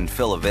post and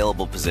fill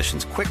available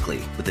positions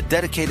quickly with a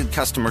dedicated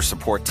customer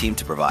support team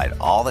to provide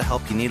all the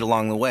help you need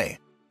along the way.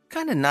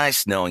 Kinda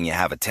nice knowing you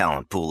have a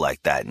talent pool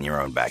like that in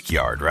your own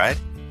backyard, right?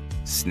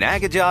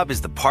 Snag a Job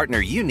is the partner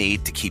you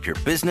need to keep your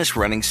business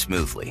running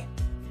smoothly.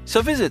 So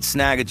visit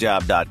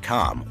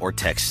snagajob.com or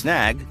text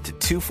SNAG to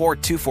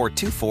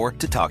 242424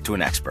 to talk to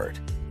an expert.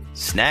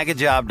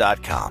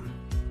 Snagajob.com,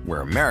 where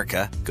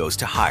America goes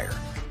to hire.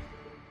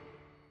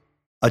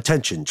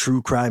 Attention,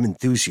 true crime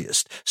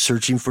enthusiast.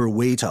 Searching for a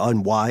way to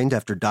unwind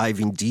after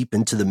diving deep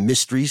into the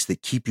mysteries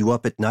that keep you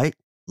up at night?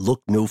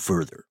 Look no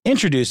further.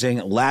 Introducing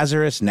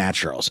Lazarus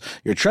Naturals,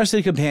 your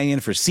trusted companion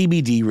for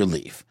CBD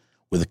relief.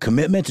 With a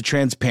commitment to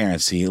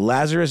transparency,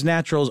 Lazarus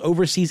Naturals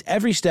oversees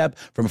every step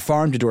from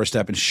farm to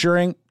doorstep,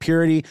 ensuring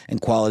purity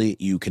and quality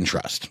you can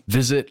trust.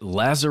 Visit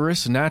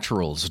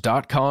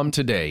LazarusNaturals.com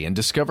today and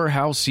discover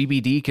how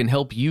CBD can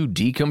help you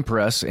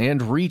decompress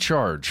and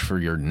recharge for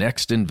your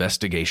next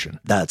investigation.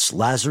 That's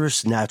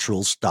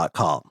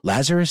LazarusNaturals.com.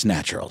 Lazarus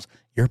Naturals,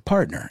 your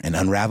partner in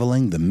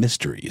unraveling the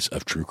mysteries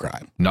of true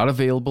crime. Not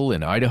available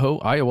in Idaho,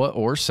 Iowa,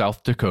 or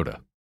South Dakota.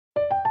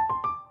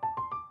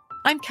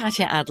 I'm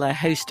Katya Adler,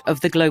 host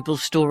of The Global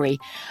Story.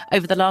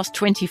 Over the last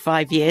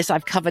 25 years,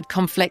 I've covered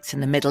conflicts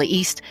in the Middle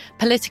East,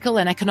 political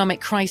and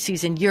economic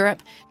crises in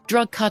Europe,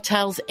 drug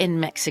cartels in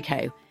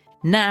Mexico.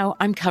 Now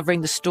I'm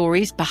covering the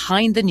stories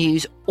behind the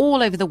news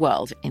all over the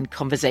world in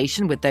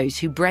conversation with those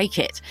who break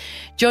it.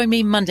 Join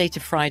me Monday to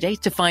Friday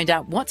to find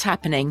out what's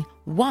happening,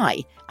 why,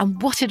 and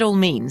what it all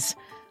means.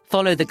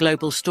 Follow The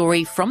Global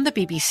Story from the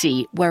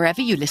BBC wherever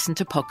you listen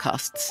to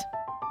podcasts.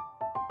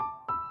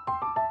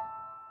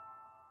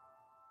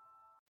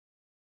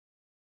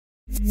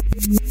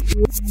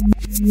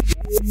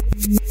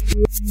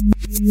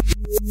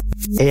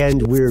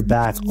 And we're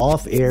back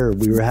off air.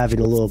 We were having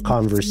a little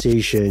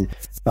conversation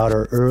about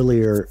our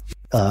earlier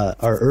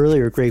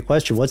great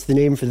question. What's the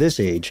name for this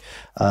age?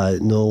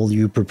 Noel,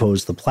 you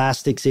proposed the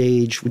plastics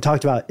age. We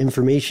talked about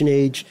information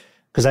age,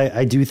 because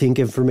I do think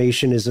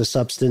information is a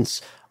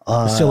substance.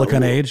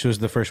 Silicon age was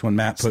the first one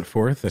Matt put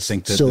forth. I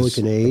think that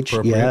Silicon age,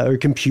 yeah, or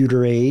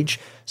computer age.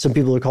 Some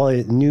people are calling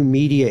it new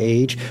media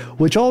age,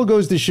 which all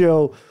goes to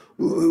show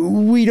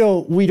we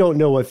don't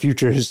know what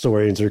future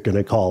historians are going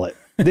to call it.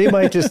 They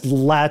might just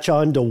latch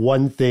on to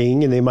one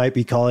thing, and they might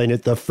be calling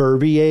it the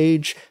Furby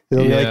age.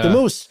 Like the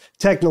most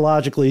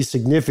technologically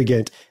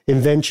significant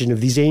invention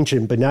of these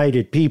ancient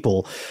benighted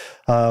people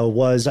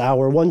was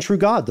our one true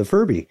god, the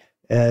Furby.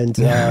 And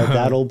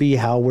that'll be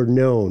how we're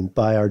known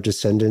by our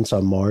descendants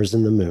on Mars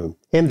and the Moon.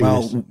 And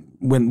Venus.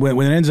 Well,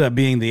 when it ends up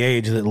being the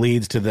age that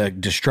leads to the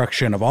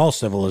destruction of all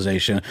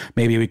civilization,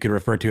 maybe we could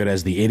refer to it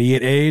as the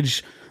idiot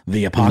age,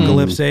 the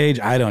apocalypse age.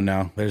 I don't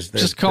know.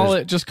 Just call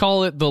it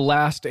the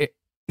last.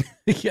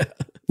 Yeah.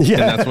 And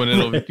that's when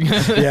it'll be.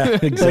 Yeah,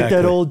 exactly. Like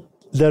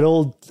that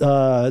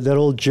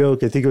old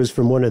joke. I think it was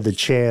from one of the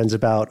Chans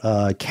about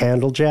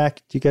Candlejack.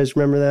 Do you guys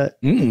remember that?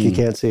 Like you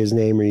can't say his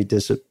name or you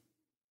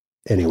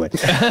Anyway,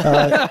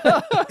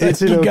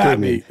 it's an you okay got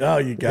meme. me. Oh,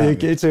 you got me.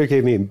 It's an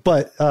okay meme.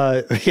 But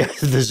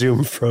the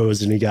Zoom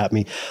froze and he got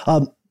me.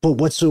 But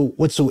what's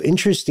so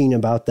interesting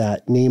about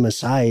that, name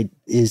aside,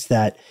 is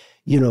that,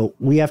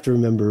 we have to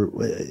remember,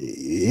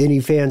 any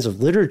fans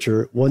of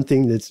literature, one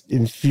thing that's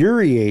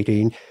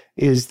infuriating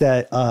is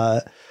that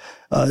a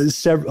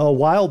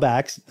while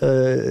back,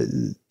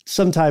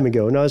 some time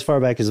ago, not as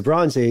far back as the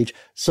Bronze Age,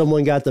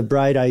 someone got the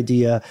bright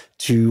idea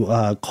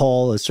to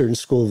call a certain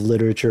school of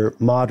literature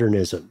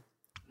modernism.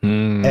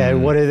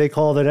 And what do they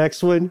call the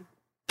next one?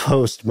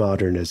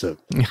 Postmodernism.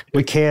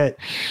 We can't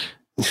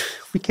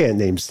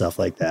name stuff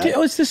like that.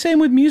 It's the same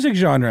with music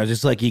genres.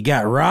 It's like you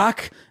got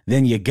rock,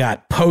 then you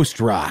got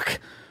post-rock,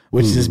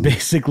 which is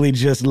basically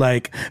just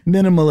like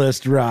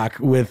minimalist rock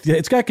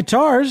it's got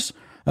guitars,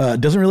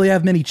 Doesn't really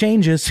have many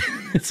changes.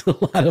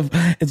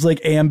 It's like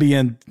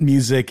ambient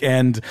music,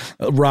 and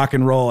rock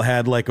and roll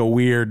had like a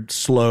weird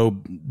slow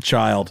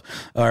child,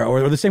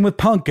 or the same with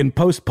punk and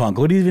post-punk.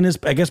 What even is,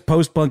 I guess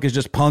post-punk is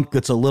just punk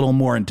that's a little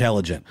more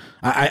intelligent.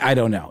 I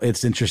don't know.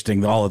 It's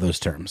interesting, all of those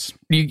terms.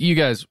 You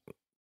guys,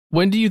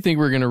 when do you think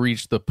we're going to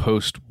reach the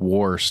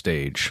post-war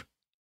stage?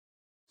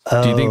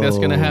 Do you think that's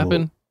going to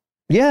happen?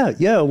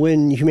 Yeah.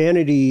 When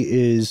humanity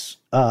is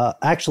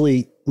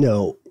actually,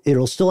 no,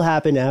 it'll still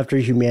happen after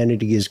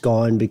humanity is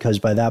gone, because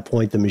by that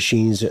point, the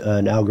machines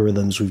and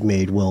algorithms we've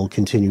made will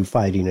continue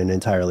fighting an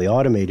entirely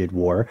automated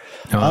war.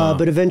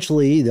 But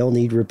eventually they'll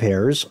need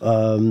repairs.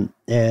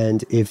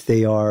 And if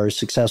they are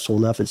successful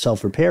enough at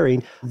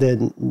self-repairing,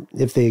 then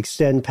if they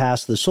extend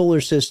past the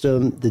solar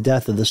system, the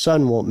death of the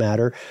sun won't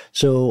matter.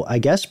 So I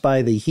guess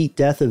by the heat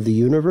death of the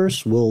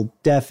universe, we'll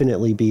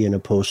definitely be in a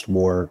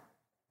post-war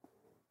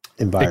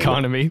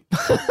environment.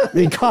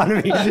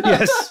 Economy,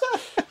 yes.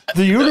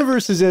 The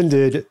universe has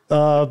ended,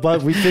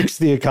 but we fixed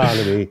the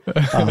economy.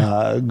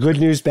 Good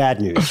news,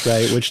 bad news,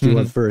 right? Which do you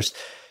want first?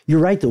 You're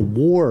right. The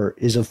war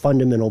is a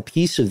fundamental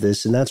piece of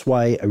this. And that's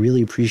why I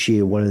really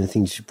appreciate one of the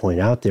things you point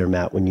out there,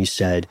 Matt, when you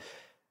said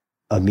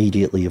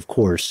immediately, of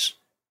course,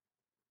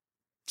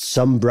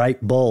 some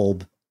bright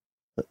bulb.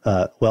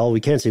 Well,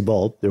 we can't say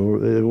bulb. There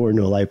were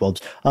no light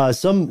bulbs.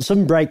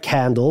 Some bright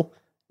candle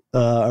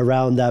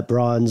around that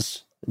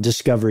bronze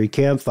Discovery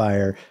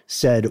campfire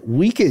said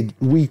we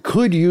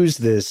could use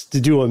this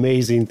to do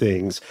amazing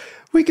things.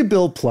 We could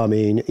build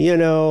plumbing,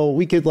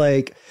 we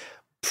could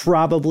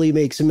probably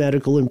make some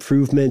medical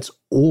improvements,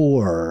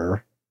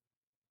 or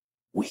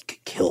we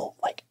could kill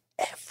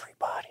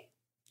everybody.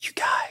 You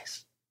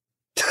guys.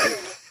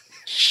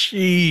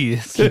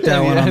 Jeez. Keep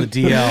that one on the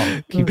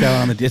DL. Keep that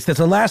one on the DL. That's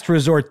a last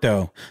resort,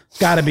 though.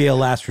 Got to be a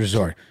last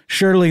resort.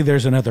 Surely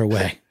there's another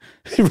way.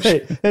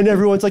 Right. And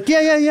everyone's like,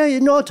 yeah.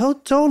 No,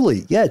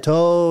 totally. Yeah,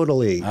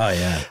 totally. Oh,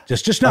 yeah.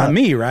 Just not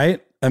me,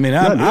 right? I mean,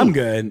 I'm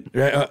good.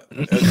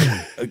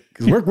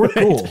 We're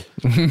cool.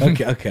 Okay.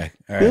 All right.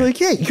 They're like,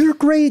 yeah, you're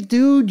great,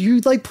 dude.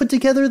 You put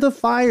together the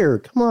fire.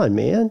 Come on,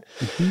 man.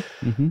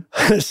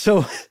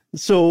 So,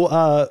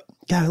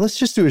 let's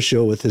just do a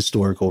show with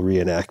historical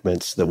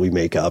reenactments that we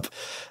make up.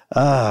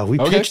 We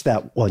pitched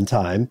that one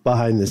time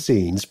behind the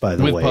scenes, by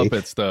the way. With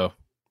puppets, though.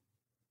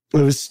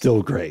 It was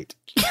still great.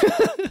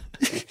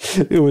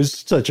 It was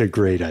such a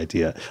great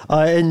idea.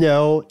 And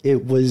no,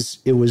 it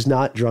was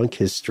not drunk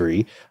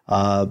history.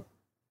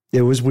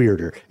 It was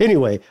weirder.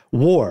 Anyway,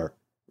 war.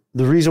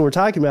 The reason we're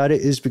talking about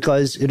it is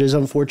because it is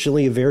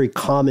unfortunately a very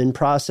common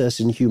process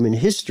in human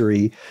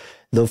history.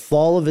 The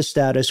fall of a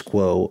status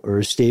quo or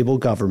a stable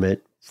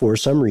government for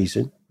some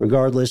reason,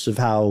 regardless of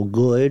how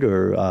good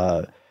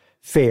or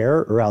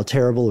fair or how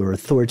terrible or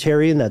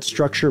authoritarian that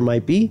structure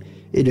might be,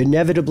 it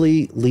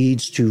inevitably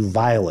leads to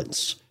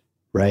violence,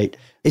 right?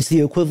 It's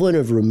the equivalent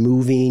of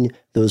removing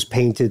those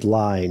painted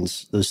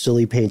lines, those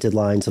silly painted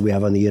lines that we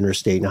have on the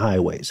interstate and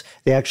highways.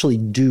 They actually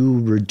do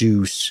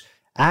reduce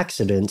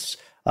accidents,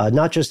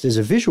 not just as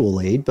a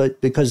visual aid, but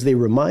because they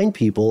remind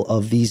people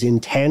of these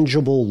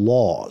intangible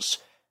laws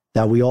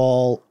that we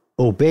all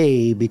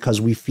obey because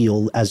we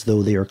feel as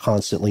though they are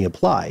constantly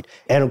applied.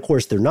 And of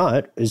course, they're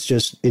not. It's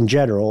just, in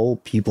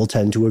general, people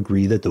tend to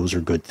agree that those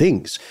are good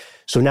things.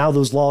 So now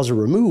those laws are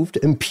removed,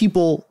 and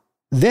people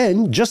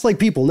then, just like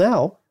people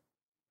now,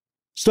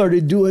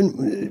 started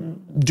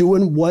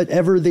doing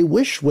whatever they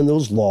wish when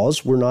those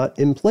laws were not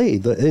in play,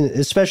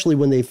 especially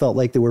when they felt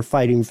like they were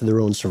fighting for their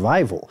own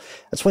survival.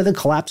 That's why the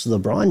collapse of the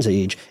Bronze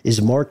Age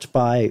is marked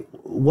by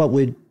what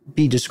would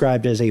be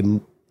described as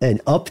an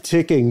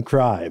uptick in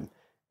crime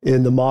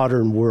in the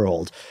modern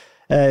world.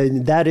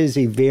 And that is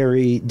a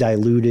very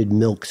diluted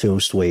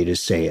milquetoast way to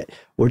say it.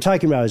 What we're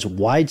talking about is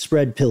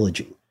widespread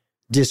pillaging,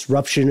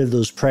 disruption of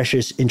those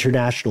precious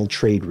international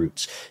trade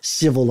routes,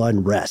 civil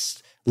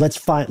unrest.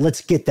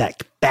 Let's get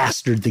that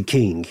bastard the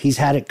king. He's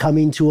had it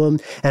coming to him,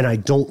 and I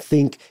don't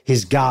think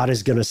his God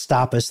is going to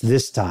stop us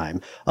this time.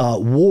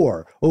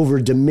 War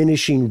over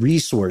diminishing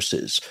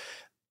resources.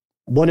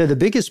 One of the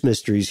biggest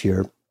mysteries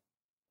here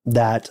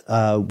that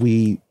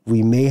we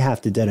may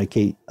have to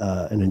dedicate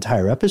an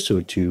entire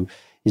episode to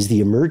is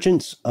the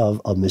emergence of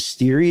a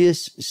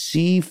mysterious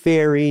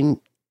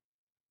seafaring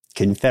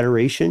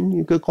confederation,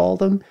 you could call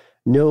them,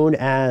 known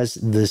as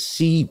the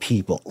Sea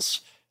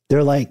Peoples.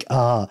 They're like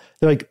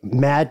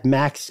Mad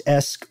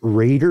Max-esque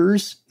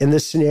raiders in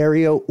this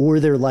scenario,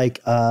 or they're like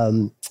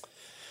in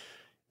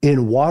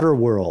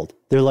Waterworld,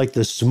 they're like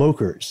the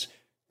smokers.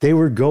 They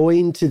were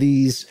going to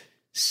these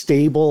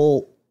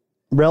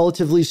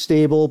relatively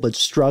stable but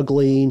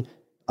struggling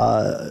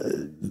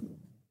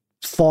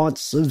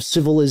fonts of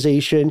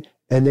civilization,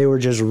 and they were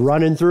just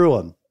running through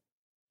them.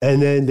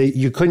 And then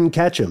you couldn't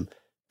catch them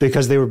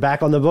because they were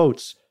back on the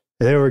boats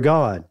and they were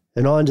gone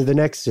and on to the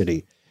next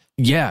city.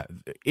 Yeah,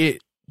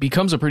 it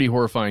becomes a pretty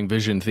horrifying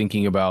vision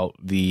thinking about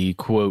the,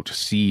 quote,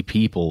 Sea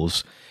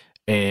Peoples.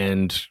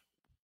 And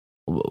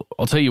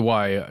I'll tell you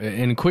why.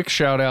 And quick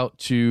shout out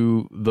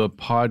to the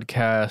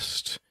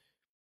podcast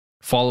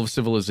Fall of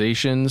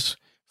Civilizations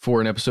for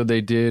an episode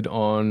they did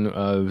on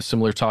a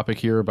similar topic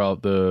here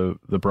about the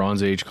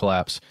Bronze Age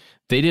collapse.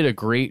 They did a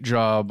great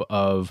job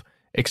of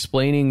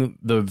explaining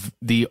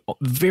the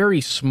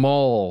very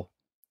small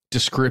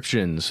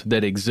descriptions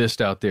that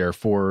exist out there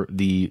for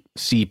the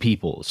sea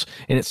peoples.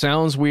 And it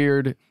sounds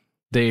weird.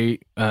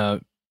 It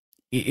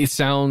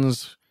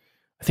sounds,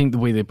 I think the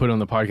way they put it on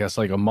the podcast,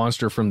 like a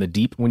monster from the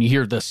deep. When you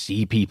hear the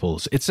sea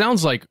peoples, it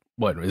sounds like,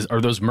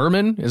 are those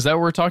mermen? Is that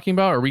what we're talking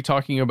about? Are we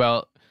talking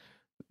about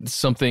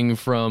something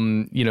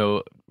from,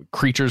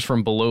 creatures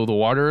from below the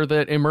water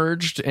that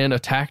emerged and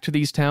attacked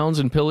these towns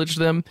and pillaged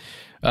them?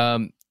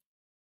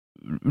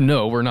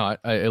 No, we're not.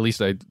 At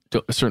least I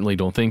certainly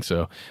don't think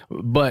so.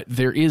 But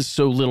there is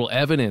so little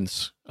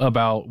evidence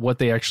about what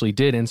they actually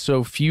did, and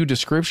so few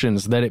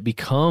descriptions that it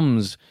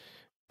becomes,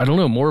 I don't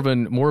know, more of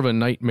a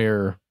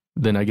nightmare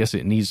than I guess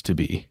it needs to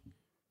be.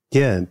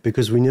 Yeah,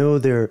 because we know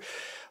the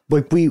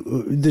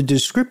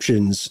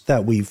descriptions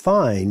that we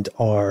find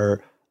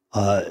are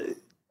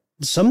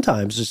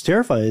sometimes, as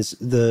terrifying as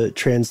the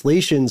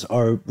translations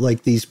are,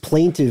 like these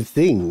plaintive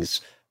things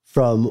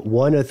from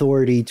one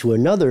authority to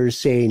another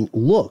saying,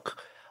 look,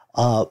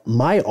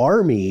 my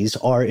armies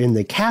are in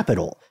the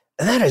capital,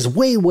 and that is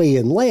way, way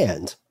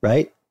inland,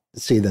 right?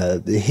 Say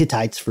the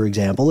Hittites, for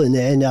example,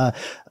 and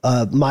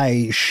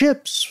my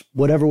ships,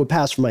 whatever would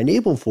pass for my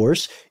naval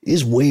force,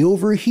 is way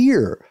over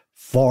here,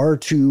 far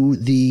to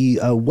the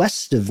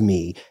west of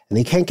me, and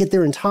they can't get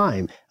there in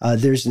time.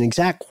 There's an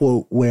exact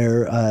quote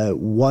where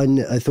one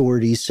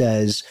authority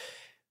says,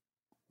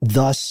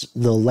 thus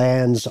the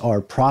lands are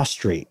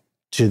prostrate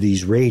to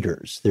these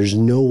raiders. There's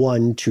no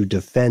one to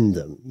defend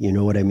them. You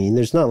know what I mean?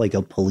 There's not like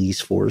a police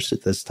force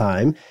at this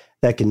time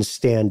that can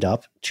stand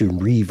up to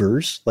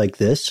reavers like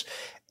this.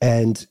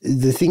 And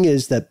the thing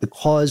is that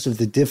because of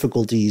the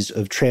difficulties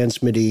of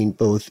transmitting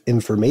both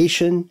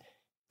information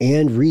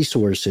and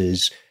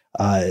resources,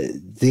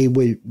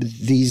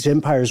 these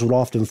empires would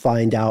often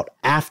find out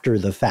after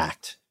the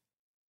fact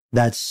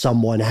that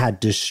someone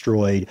had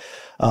destroyed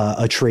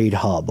a trade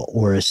hub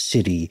or a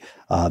city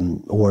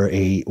or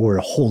a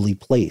holy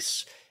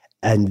place,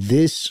 and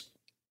this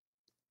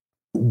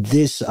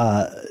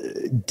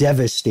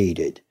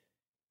devastated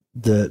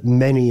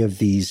many of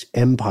these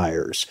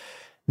empires.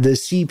 The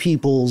Sea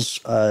Peoples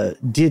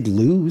did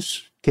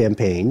lose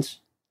campaigns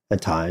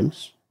at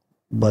times,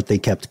 but they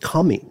kept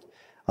coming.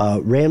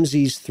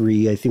 Ramses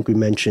III, I think we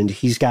mentioned,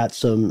 he's got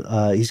some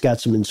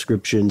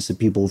inscriptions that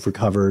people have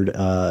recovered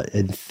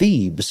in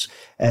Thebes,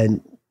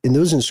 and in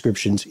those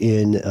inscriptions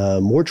in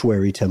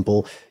Mortuary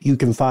Temple, you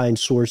can find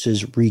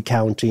sources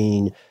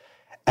recounting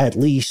at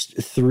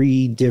least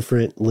 3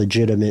 different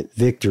legitimate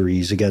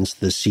victories against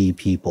the Sea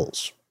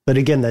Peoples. But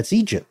again, that's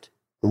Egypt.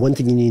 And one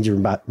thing you need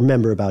to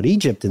remember about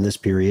Egypt in this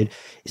period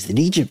is that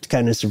Egypt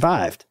kind of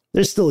survived.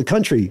 There's still a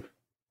country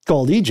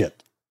called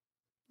Egypt.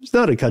 It's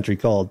not a country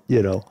called,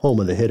 home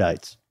of the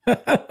Hittites.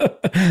 But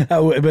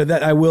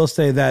that, I will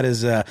say that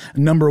is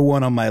number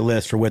one on my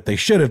list for what they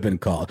should have been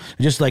called.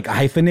 Just like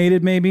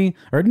hyphenated maybe,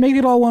 or make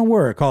it all one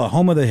word. Call it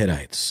Home of the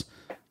Hittites.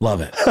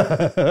 Love it.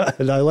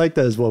 And I like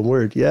that as one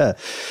word. Yeah.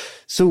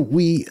 So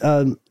we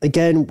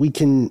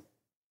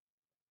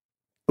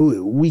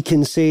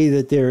can say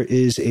that there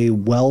is a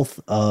wealth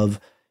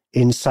of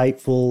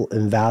insightful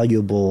and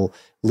valuable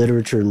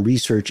literature and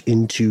research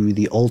into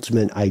the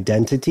ultimate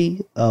identity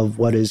of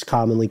what is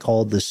commonly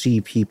called the Sea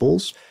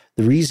Peoples.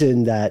 The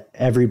reason that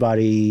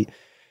everybody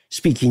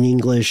speaking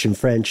English and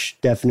French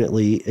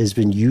definitely has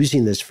been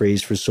using this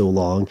phrase for so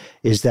long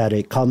is that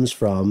it comes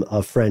from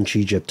a French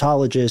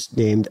Egyptologist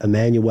named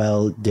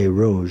Emmanuel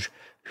Desroches,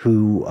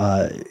 who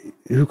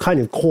kind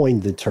of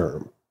coined the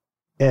term.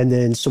 And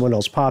then someone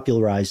else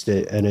popularized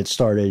it, and it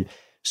started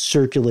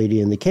circulating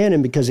in the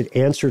canon because it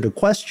answered a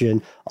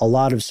question a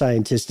lot of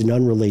scientists in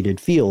unrelated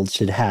fields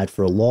had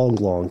for a long,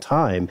 long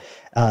time.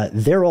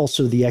 They're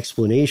also the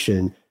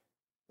explanation,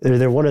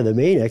 they're one of the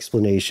main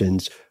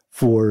explanations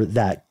for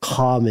that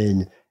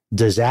common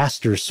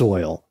disaster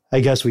soil,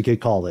 I guess we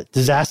could call it,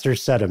 disaster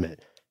sediment,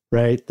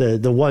 right?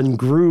 The one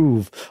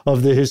groove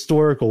of the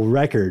historical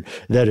record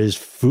that is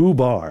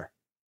FUBAR,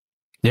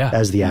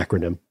 as the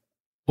acronym.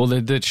 Well,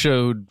 that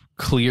showed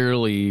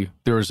clearly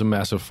there was a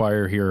massive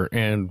fire here,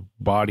 and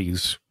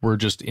bodies were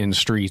just in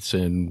streets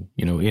and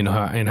in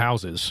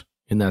houses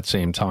in that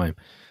same time.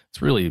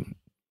 It's really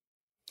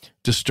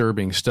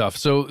disturbing stuff.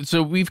 So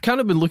we've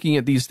kind of been looking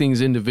at these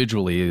things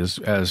individually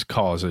as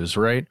causes,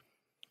 right?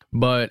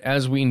 But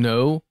as we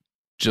know,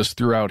 just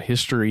throughout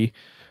history,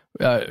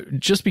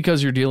 just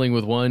because you're dealing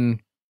with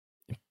one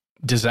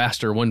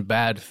disaster, one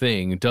bad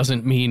thing,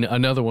 doesn't mean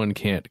another one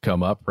can't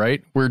come up,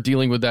 right? We're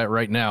dealing with that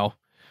right now.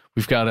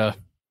 We've got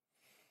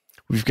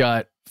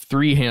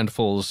 3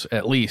 handfuls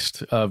at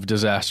least of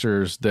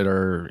disasters that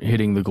are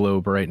hitting the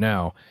globe right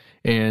now.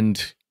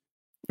 And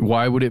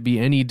why would it be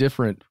any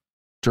different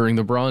during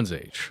the Bronze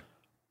Age?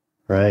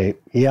 Right.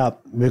 Yeah,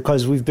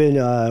 because we've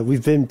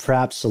been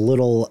perhaps a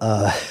little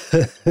a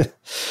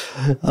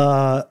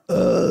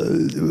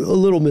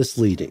little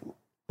misleading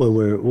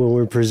when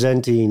we're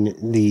presenting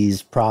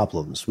these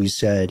problems. We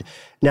said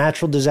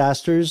natural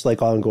disasters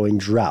like ongoing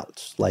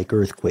droughts, like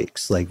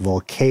earthquakes, like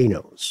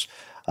volcanoes,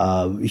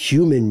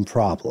 human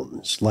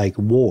problems like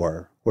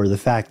war, or the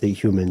fact that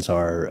humans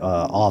are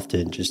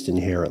often just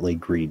inherently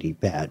greedy,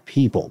 bad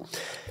people.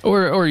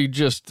 Or you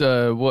just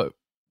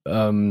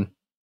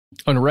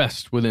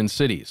unrest within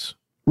cities.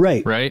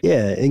 Right. Right.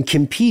 Yeah. And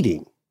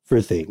competing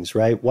for things,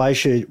 right? Why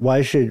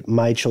should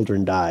my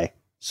children die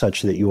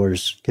such that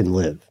yours can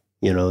live?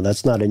 You know,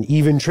 that's not an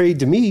even trade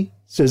to me,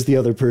 says the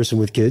other person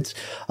with kids.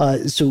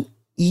 So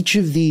each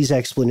of these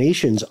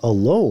explanations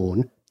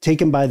alone,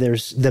 taken by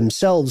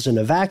themselves in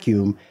a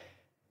vacuum,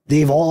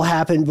 they've all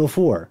happened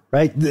before,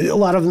 right? A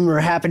lot of them are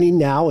happening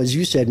now, as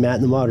you said, Matt,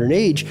 in the modern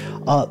age.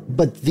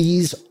 But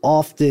these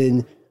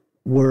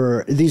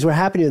were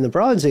happening in the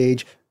Bronze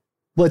Age,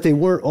 but they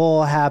weren't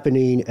all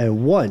happening at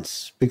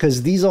once,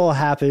 because these all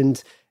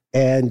happened,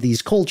 and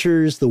these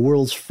cultures, the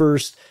world's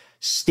first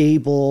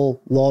stable,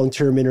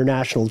 long-term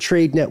international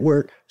trade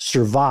network,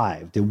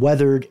 survived. It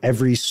weathered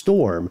every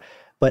storm.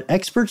 But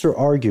experts are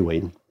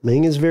arguing,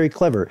 Ming is very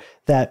clever,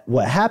 that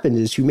what happened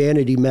is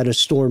humanity met a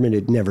storm it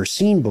had never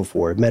seen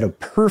before. It met a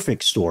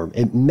perfect storm.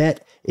 It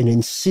met an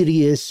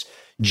insidious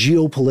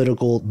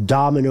geopolitical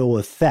domino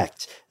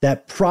effect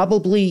that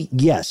probably,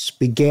 yes,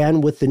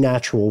 began with the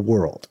natural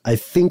world. I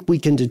think we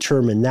can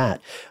determine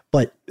that.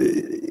 But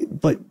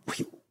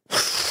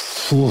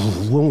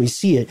when we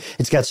see it,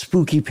 it's got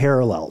spooky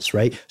parallels,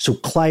 right? So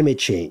climate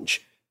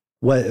change,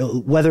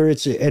 whether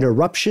it's an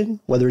eruption,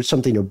 whether it's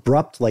something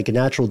abrupt like a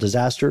natural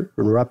disaster,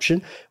 an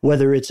eruption,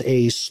 whether it's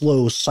a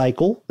slow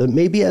cycle that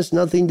maybe has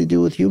nothing to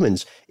do with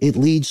humans, it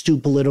leads to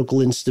political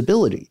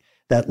instability.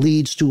 That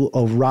leads to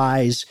a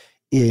rise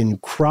in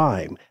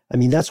crime. I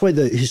mean, that's why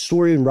the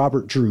historian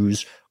Robert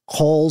Drews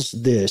calls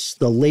this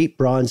the late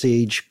Bronze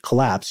Age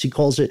collapse. He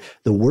calls it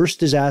the worst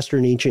disaster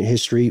in ancient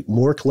history,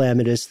 more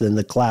calamitous than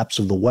the collapse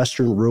of the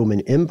Western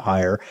Roman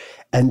Empire.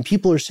 And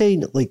people are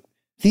saying, like,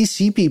 these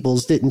sea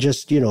peoples didn't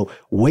just,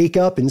 wake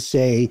up and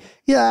say,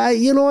 yeah,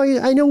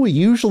 I know we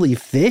usually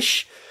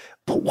fish,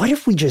 but what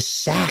if we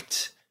just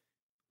sacked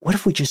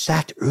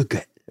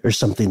Urgut or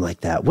something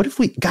like that? What if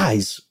we,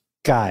 guys,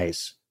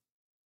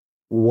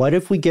 what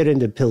if we get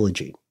into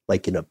pillaging,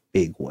 like in a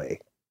big way?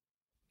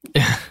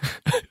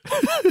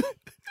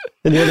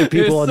 And the other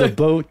people on the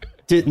boat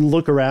didn't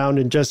look around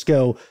and just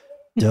go,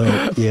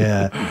 dope,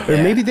 yeah. Or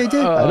maybe they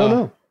did. I don't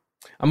know.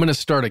 I'm going to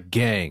start a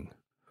gang.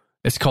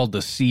 It's called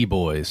the Sea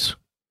Boys.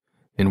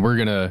 And we're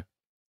going to...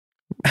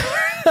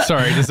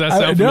 Sorry, does that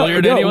sound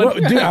familiar to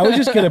anyone? Dude, I was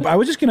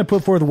just gonna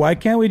put forth, why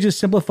can't we just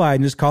simplify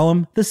and just call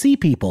them the sea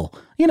people?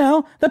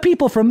 The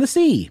people from the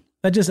sea.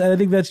 I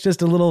think that's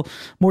just a little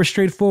more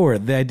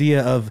straightforward. The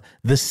idea of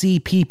the sea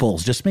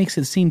peoples just makes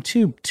it seem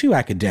too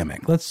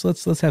academic. Let's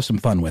have some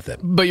fun with it.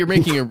 But you're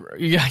making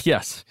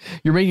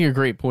you're making a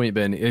great point,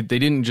 Ben. They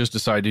didn't just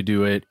decide to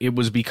do it. It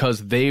was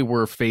because they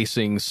were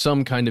facing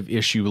some kind of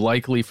issue,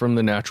 likely from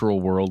the natural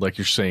world, like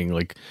you're saying,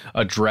 like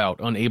a drought,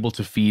 unable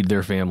to feed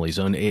their families,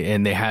 and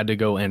they had to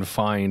go and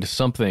find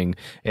something.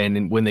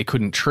 And when they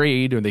couldn't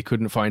trade or they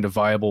couldn't find a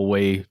viable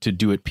way to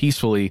do it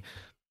peacefully,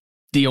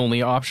 the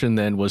only option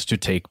then was to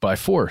take by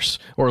force,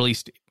 or at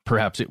least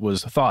perhaps it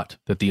was thought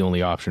that the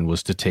only option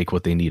was to take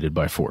what they needed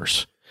by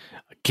force.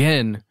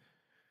 Again,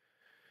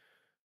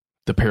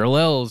 the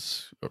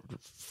parallels are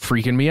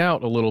freaking me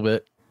out a little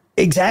bit.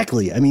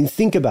 Exactly. I mean,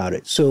 think about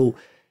it. So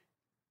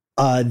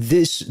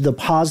the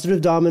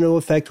positive domino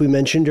effect we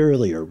mentioned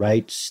earlier,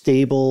 right?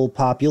 Stable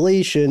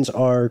populations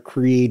are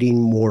creating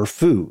more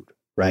food,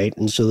 right?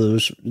 And so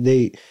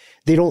they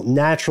don't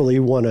naturally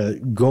want to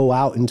go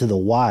out into the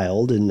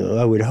wild. And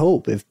I would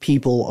hope if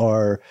people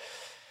are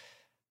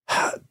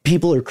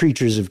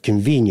creatures of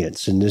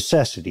convenience and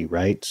necessity,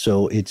 right?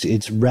 So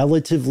it's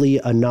relatively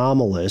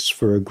anomalous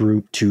for a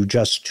group to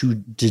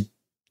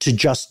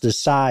just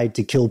decide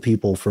to kill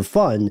people for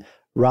fun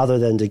rather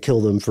than to kill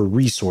them for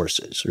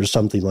resources or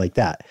something like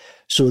that.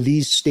 So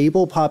these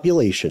stable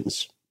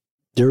populations,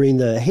 during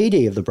the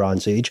heyday of the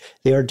Bronze Age,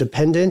 they are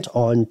dependent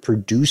on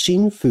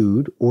producing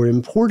food or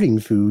importing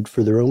food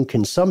for their own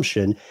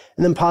consumption,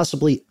 and then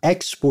possibly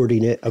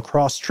exporting it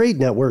across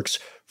trade networks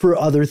for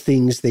other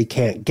things they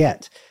can't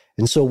get.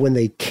 And so when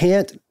they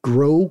can't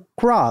grow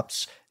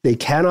crops, they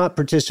cannot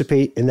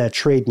participate in that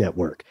trade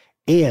network.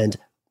 And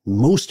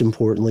most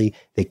importantly,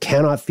 they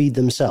cannot feed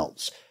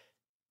themselves.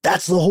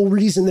 That's the whole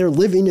reason they're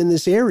living in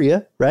this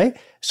area, right?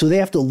 So they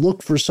have to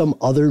look for some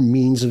other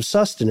means of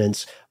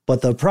sustenance.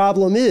 But the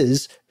problem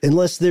is,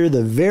 unless they're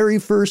the very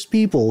first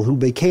people who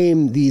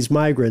became these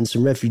migrants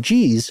and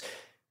refugees,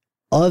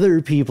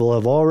 other people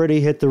have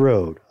already hit the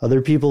road.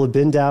 Other people have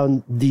been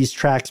down these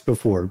tracks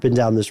before, been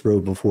down this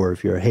road before,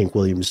 if you're a Hank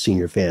Williams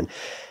Sr. fan.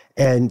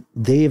 And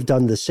they have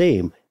done the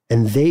same.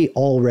 And they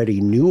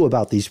already knew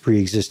about these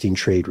pre-existing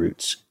trade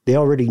routes. They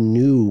already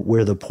knew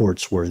where the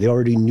ports were. They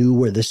already knew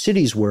where the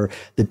cities were.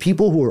 The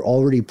people who are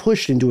already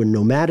pushed into a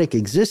nomadic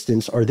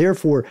existence are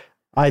therefore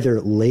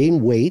either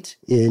laying wait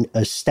in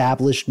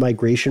established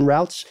migration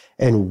routes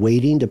and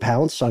waiting to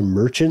pounce on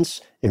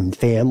merchants and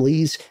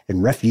families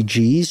and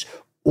refugees,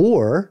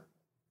 or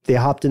they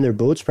hopped in their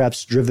boats,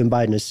 perhaps driven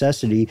by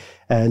necessity,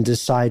 and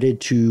decided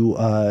to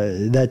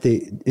that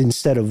they,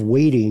 instead of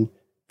waiting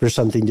for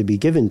something to be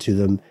given to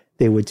them,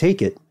 they would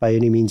take it by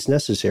any means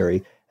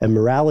necessary. And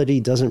morality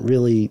doesn't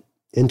really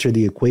enter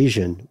the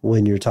equation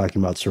when you're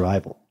talking about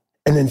survival.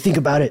 And then think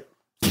about it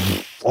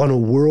on a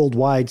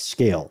worldwide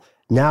scale.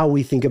 Now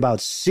we think about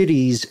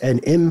cities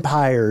and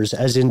empires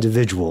as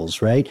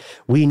individuals, right?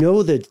 We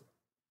know that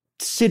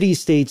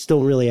city-states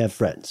don't really have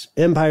friends.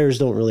 Empires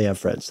don't really have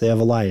friends. They have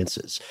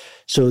alliances.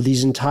 So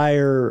these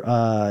entire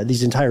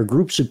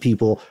groups of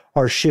people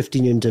are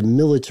shifting into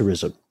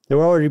militarism.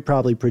 They're already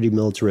probably pretty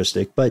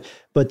militaristic, but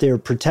they're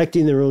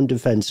protecting their own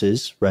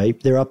defenses,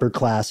 right? Their upper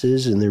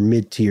classes and their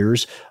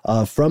mid-tiers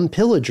from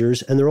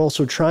pillagers, and they're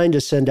also trying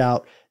to send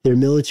out their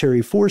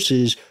military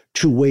forces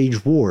to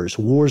wage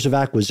wars of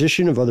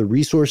acquisition of other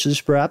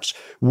resources, perhaps,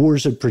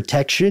 wars of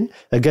protection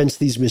against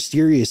these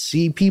mysterious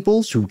sea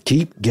peoples who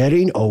keep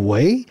getting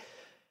away.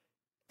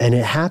 And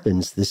it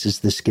happens, this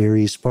is the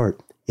scariest part,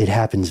 it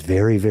happens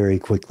very, very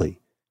quickly.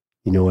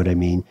 You know what I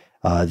mean?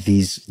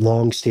 These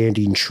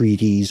long-standing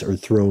treaties are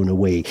thrown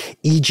away.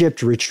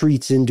 Egypt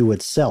retreats into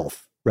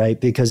itself,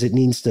 right? Because it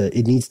needs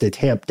to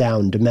tamp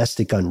down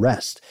domestic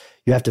unrest.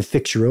 You have to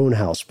fix your own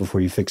house before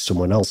you fix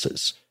someone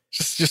else's.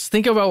 Just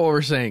think about what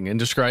we're saying and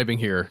describing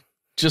here.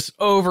 Just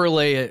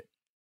overlay it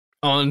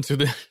onto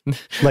the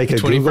like a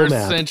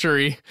 21st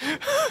century.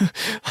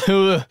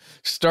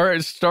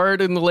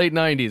 Start in the late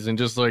 90s and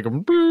just like,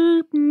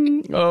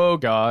 oh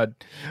God.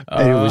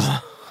 And it was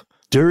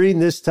during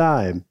this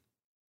time,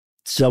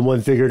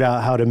 someone figured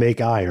out how to make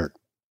iron.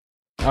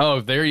 Oh,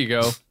 there you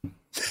go.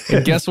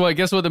 And guess what?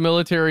 Guess what? The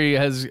military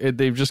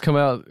they've just come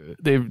out.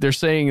 They're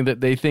saying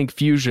that they think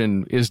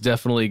fusion is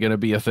definitely going to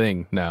be a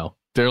thing now.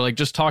 They're like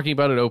just talking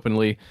about it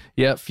openly.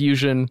 Yeah,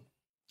 fusion,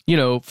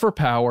 for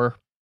power.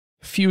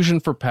 Fusion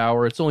for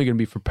power. It's only going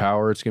to be for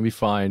power. It's going to be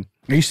fine.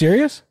 Are you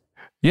serious?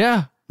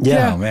 Yeah.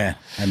 Oh, man.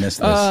 I missed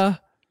this.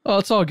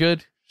 It's all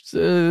good. It's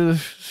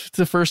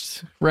the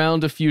first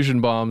round of fusion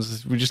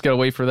bombs. We just got to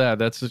wait for that.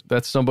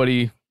 That's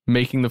somebody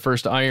making the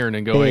first iron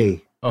and going,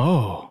 hey,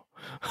 oh.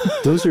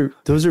 Those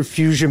are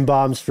fusion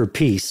bombs for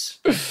peace.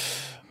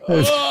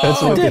 But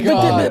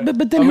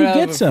then who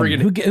gets them?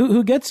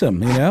 Who gets them?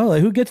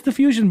 Like, who gets the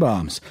fusion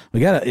bombs? We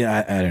got to.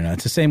 I don't know.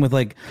 It's the same with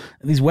like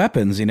these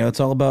weapons. It's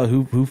all about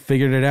who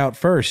figured it out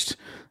first,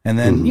 and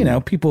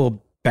then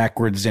people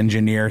backwards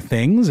engineer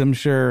things. I'm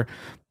sure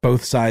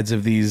both sides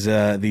of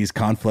these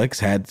conflicts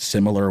had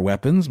similar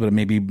weapons, but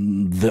maybe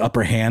the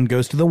upper hand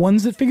goes to the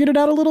ones that figured it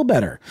out a little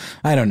better.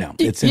 I don't know.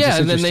 It's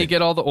and then they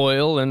get all the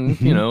oil, and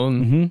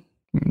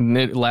and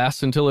it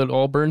lasts until it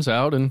all burns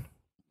out, and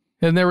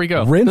there we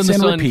go. Rinse then the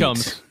and sun repeat.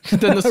 comes.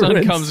 Then the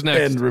sun comes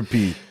next. And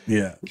repeat.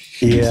 Yeah.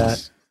 Yeah.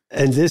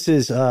 And this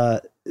is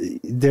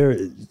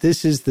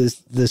this is the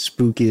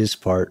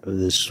spookiest part of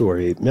this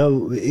story.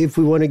 Now, if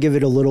we want to give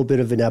it a little bit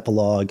of an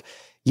epilogue,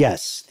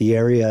 yes, the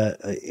area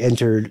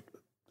entered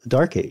a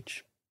dark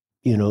age.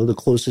 The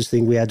closest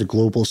thing we had to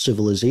global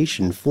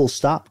civilization, full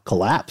stop,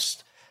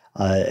 collapsed.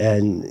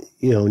 And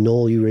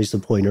Noel, you raised the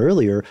point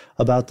earlier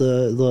about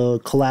the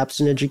collapse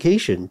in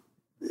education.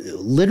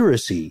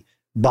 Literacy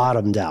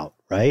bottomed out,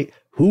 right?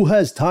 Who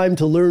has time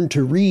to learn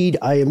to read?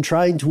 I am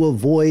trying to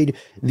avoid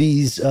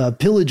these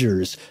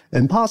pillagers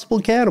and possible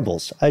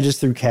cannibals. I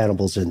just threw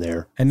cannibals in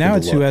there. And now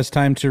it's who has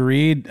time to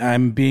read.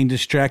 I'm being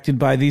distracted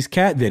by these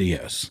cat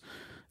videos.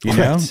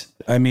 Right.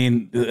 I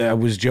mean, I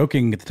was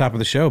joking at the top of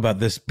the show about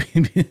this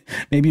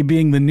maybe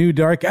being the new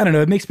dark. I don't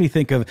know. It makes me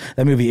think of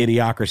that movie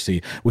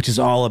Idiocracy, which is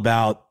all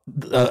about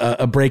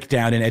a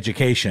breakdown in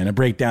education, a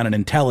breakdown in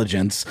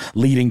intelligence,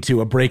 leading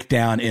to a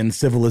breakdown in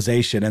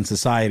civilization and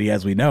society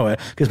as we know it,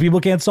 because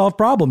people can't solve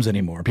problems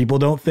anymore. People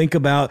don't think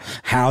about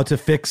how to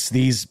fix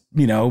these,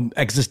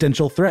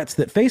 existential threats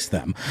that face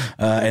them.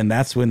 And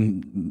that's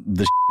when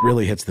the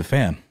really hits the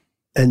fan.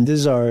 And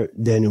this is our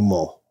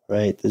denouement,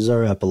 right? This is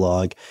our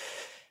epilogue.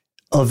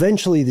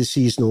 Eventually, the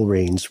seasonal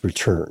rains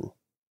return,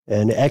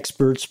 and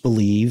experts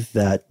believe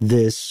that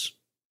this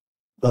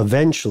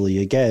eventually,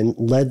 again,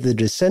 led the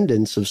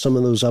descendants of some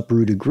of those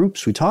uprooted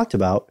groups we talked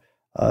about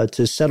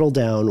to settle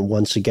down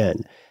once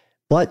again.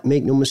 But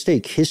make no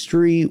mistake,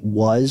 history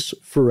was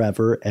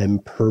forever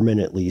and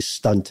permanently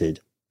stunted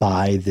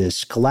by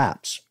this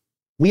collapse.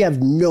 We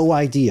have no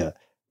idea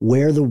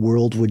where the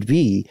world would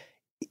be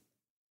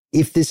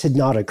if this had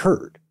not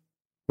occurred,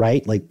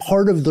 right? Like,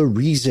 part of the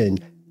reason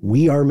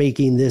we are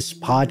making this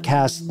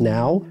podcast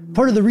now,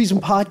 part of the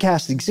reason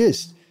podcasts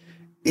exist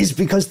is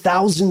because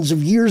thousands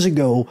of years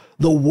ago,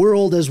 the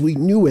world as we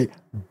knew it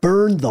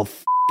burned the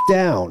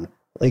down.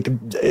 Like,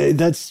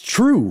 that's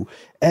true.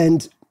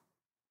 And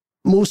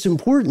most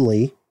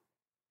importantly,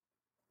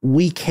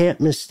 we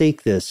can't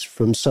mistake this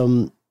for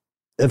some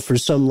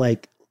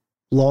like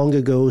long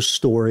ago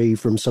story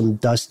from some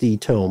dusty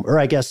tome, or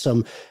I guess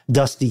some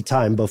dusty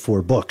time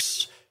before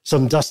books,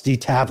 some dusty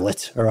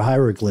tablet or a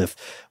hieroglyph.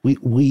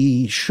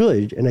 We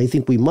should, and I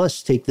think we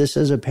must, take this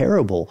as a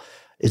parable.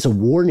 It's a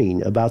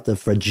warning about the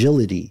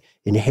fragility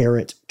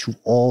inherent to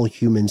all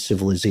human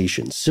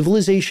civilizations.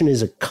 Civilization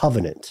is a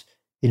covenant.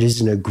 It is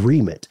an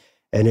agreement,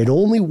 and it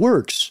only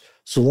works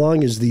so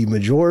long as the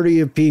majority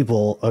of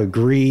people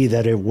agree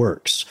that it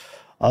works.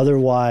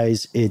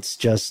 Otherwise, it's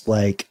just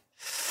like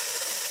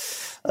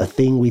a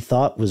thing we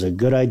thought was a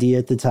good idea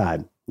at the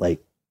time,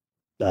 like,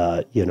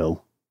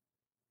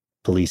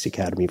 Police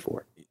Academy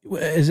 4.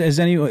 Has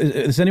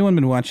anyone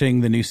been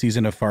watching the new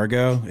season of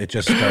Fargo? It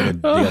just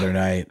started the other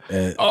night.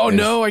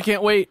 No, I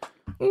can't wait.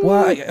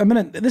 Well,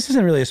 this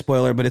isn't really a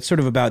spoiler, but it's sort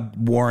of about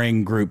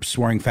warring groups,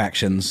 warring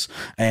factions.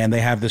 And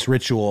they have this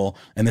ritual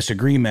and this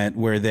agreement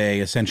where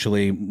they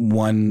essentially,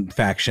 one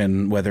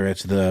faction, whether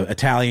it's the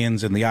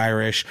Italians and the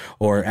Irish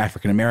or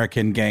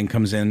African-American gang,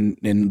 comes in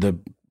the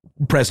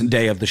present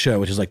day of the show,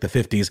 which is like the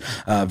 50s,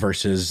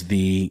 versus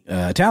the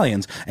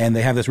Italians. And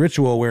they have this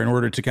ritual where in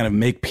order to kind of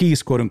make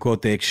peace, quote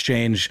unquote, they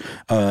exchange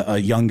a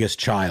youngest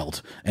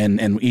child, and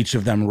each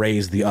of them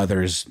raise the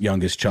other's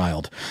youngest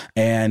child.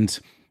 And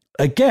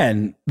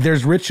again,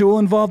 there's ritual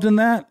involved in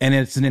that, and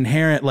it's an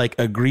inherent like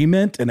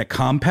agreement and a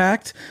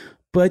compact,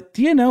 but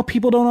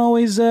people don't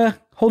always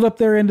hold up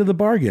their end of the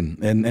bargain.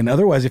 And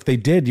otherwise, if they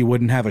did, you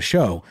wouldn't have a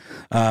show.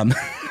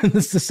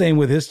 It's the same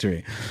with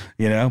history.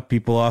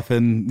 People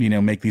often,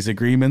 make these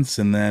agreements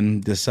and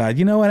then decide,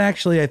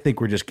 actually, I think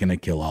we're just going to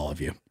kill all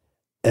of you.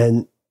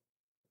 And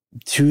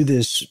to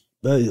this,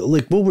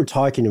 like what we're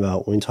talking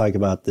about when we talk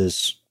about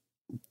this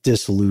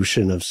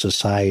dissolution of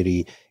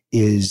society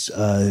is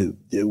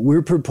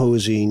we're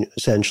proposing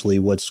essentially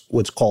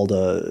what's called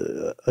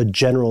a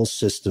general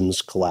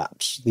systems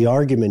collapse. The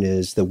argument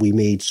is that we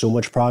made so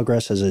much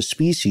progress as a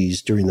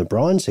species during the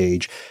Bronze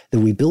Age that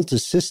we built a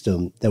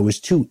system that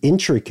was too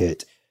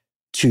intricate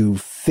to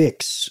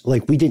fix.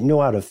 Like, we didn't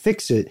know how to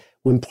fix it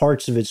when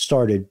parts of it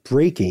started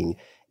breaking.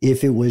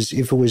 If it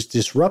was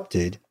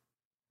disrupted,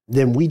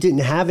 then we didn't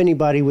have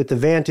anybody with the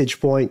vantage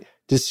point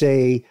to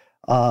say,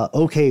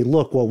 okay,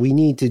 look, what we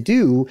need to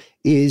do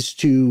is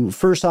to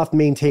first off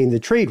maintain the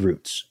trade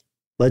routes.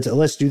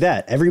 Let's do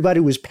that. Everybody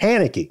was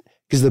panicking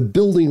because the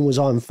building was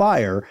on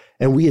fire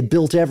and we had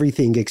built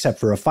everything except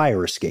for a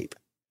fire escape,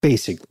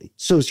 basically,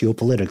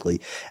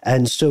 sociopolitically.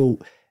 And so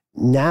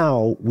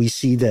now we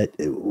see that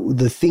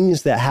the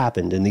things that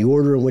happened and the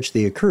order in which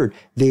they occurred,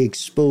 they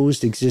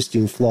exposed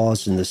existing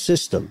flaws in the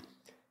system.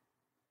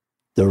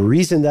 The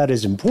reason that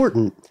is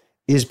important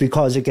is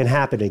because it can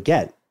happen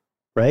again,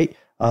 right?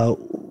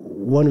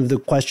 One of the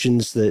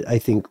questions that I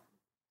think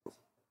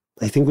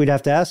we'd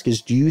have to ask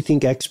is, do you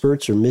think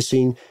experts are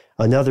missing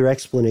another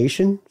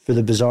explanation for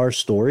the bizarre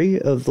story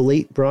of the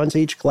late Bronze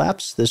Age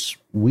collapse, this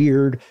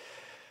weird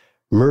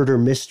murder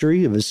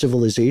mystery of a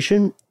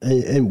civilization?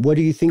 And what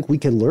do you think we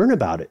can learn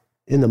about it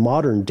in the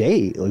modern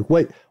day? Like,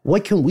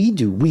 what can we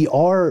do?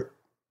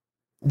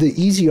 The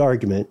easy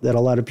argument that a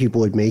lot of people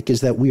would make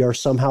is that we are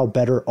somehow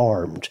better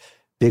armed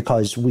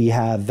because we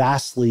have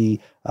vastly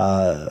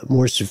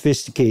more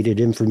sophisticated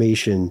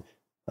information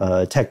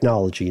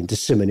technology and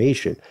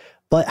dissemination.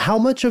 But how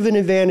much of an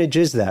advantage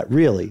is that,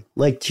 really?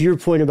 Like, to your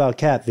point about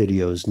cat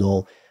videos,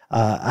 Noel,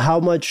 how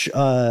much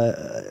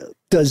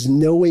does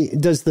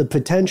the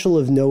potential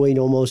of knowing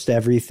almost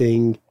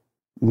everything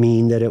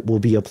mean that it will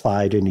be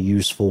applied in a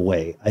useful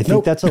way? I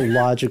think that's a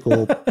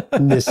logical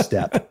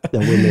misstep that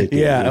we're making.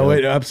 Yeah,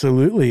 it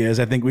absolutely is.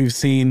 I think we've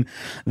seen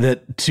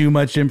that too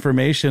much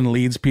information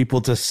leads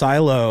people to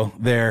silo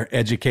their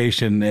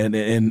education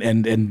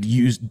and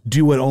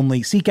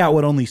seek out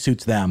what only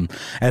suits them,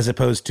 as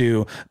opposed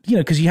to,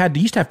 because you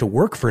used to have to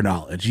work for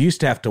knowledge. You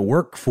used to have to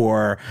work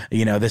for,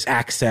 this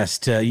access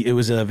to, it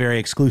was a very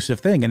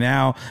exclusive thing. And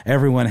now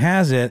everyone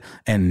has it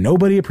and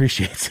nobody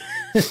appreciates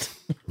it.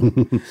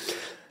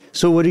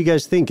 So what do you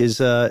guys think is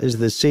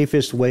the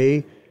safest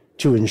way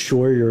to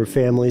ensure your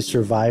family's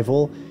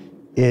survival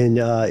in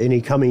any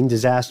coming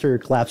disaster or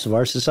collapse of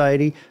our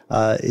society?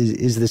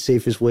 Is the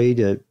safest way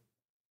to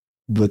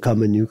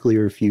become a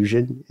nuclear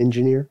fusion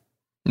engineer?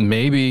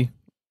 Maybe.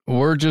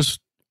 Or just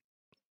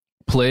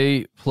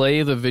play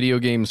the video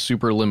game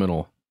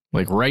Superliminal.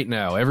 Like right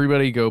now,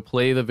 everybody go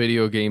play the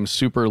video game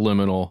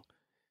Superliminal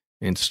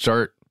and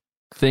start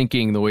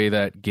thinking the way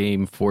that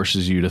game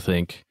forces you to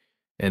think.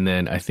 And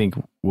then I think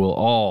we'll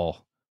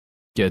all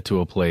get to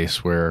a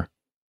place where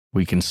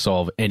we can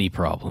solve any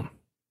problem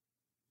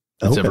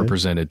that's ever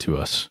presented to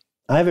us.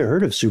 I haven't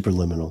heard of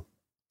Superliminal.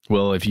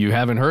 Well, if you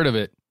haven't heard of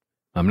it,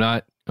 I'm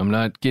not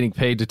getting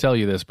paid to tell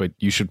you this, but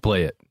you should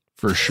play it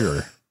for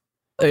sure.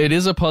 It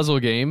is a puzzle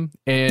game,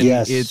 and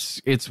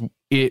yes,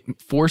 it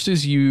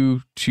forces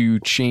you to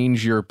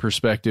change your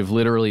perspective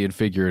literally and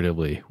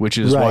figuratively, which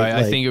is why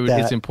I think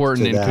it's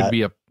important and could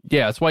be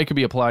that's why it could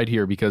be applied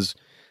here, because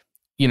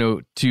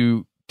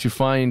to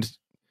find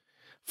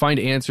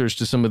answers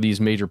to some of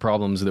these major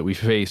problems that we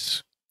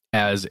face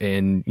as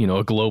a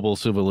global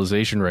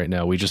civilization right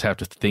now, we just have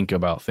to think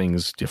about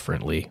things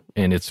differently.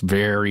 And it's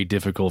very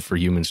difficult for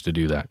humans to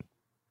do that.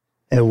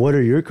 And what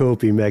are your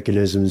coping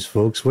mechanisms,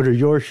 folks? What are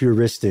your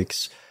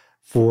heuristics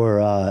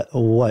for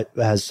what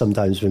has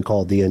sometimes been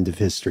called the end of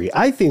history.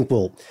 I think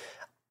we'll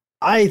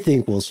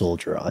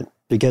soldier on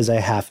because I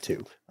have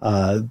to.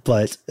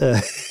 But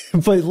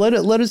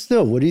let us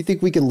know. What do you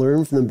think we can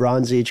learn from the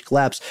Bronze Age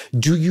collapse?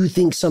 Do you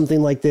think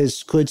something like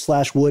this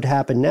would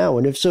happen now?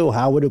 And if so,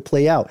 how would it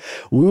play out?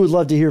 We would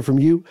love to hear from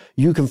you.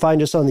 You can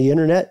find us on the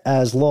internet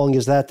as long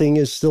as that thing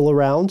is still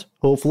around.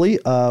 Hopefully,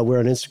 we're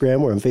on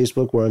Instagram, we're on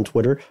Facebook, we're on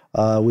Twitter.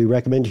 We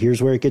recommend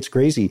Here's Where It Gets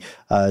Crazy.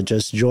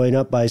 Just join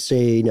up by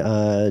saying,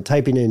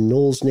 typing in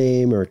Noel's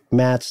name or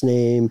Matt's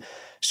name,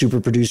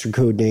 super producer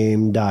code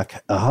name Doc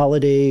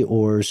Holiday,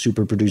 or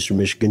super producer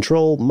Mission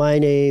Control, my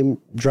name,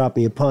 drop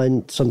me a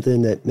pun,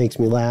 something that makes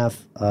me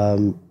laugh,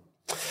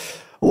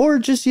 or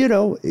just,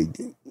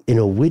 in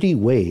a witty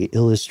way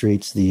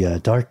illustrates the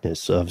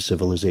darkness of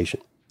civilization.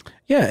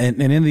 Yeah,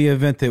 and in the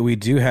event that we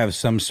do have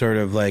some sort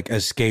of like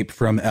escape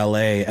from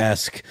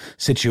LA-esque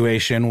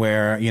situation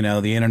where,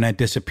 the internet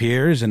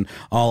disappears and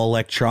all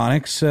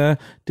electronics,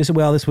 this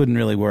wouldn't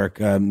really work.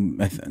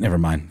 Never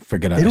mind.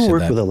 Forget it. It'll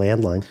work with a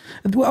landline.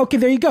 Well, okay,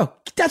 there you go.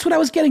 That's what I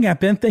was getting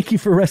at, Ben. Thank you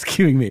for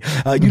rescuing me.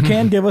 You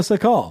can give us a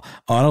call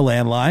on a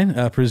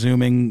landline,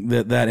 presuming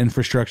that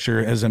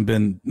infrastructure hasn't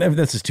been,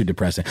 this is too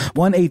depressing.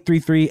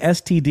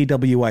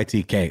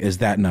 1-833-STDWITK is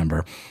that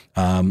number.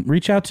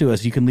 Reach out to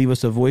us. You can leave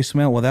us a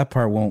voicemail. Well, that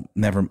part won't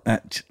never.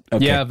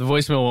 Okay. Yeah, the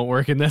voicemail won't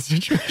work in that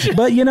situation.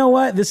 But you know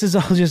what? This is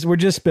all we're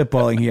just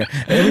spitballing here.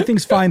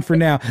 Everything's fine for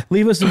now.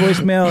 Leave us a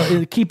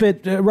voicemail. Keep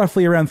it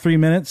roughly around 3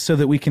 minutes so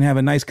that we can have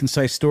a nice,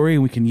 concise story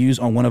we can use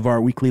on one of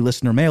our weekly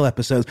listener mail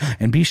episodes.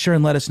 And be sure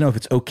and let us know if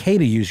it's okay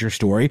to use your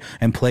story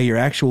and play your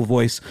actual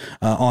voice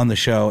on the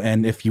show.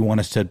 And if you want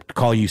us to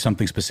call you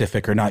something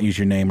specific or not use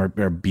your name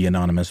or be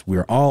anonymous,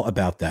 we're all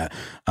about that.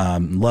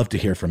 Love to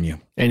hear from you.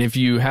 And if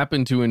you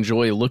happen to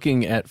enjoy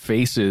looking at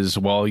faces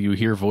while you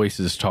hear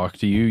voices talk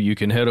to you, you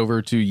can head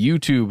over to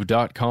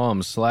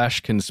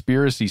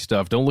youtube.com/conspiracy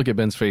stuff. Don't look at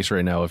Ben's face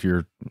right now if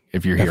you're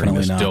hearing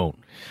this. Not. Don't.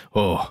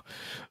 Oh,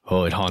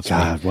 it haunts me.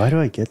 God, why do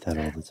I get that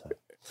all the time?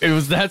 It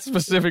was that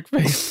specific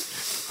face.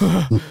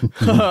 But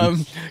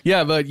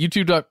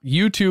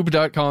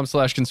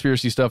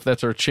youtube.com/conspiracy stuff.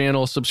 That's our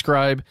channel.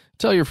 Subscribe,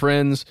 tell your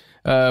friends.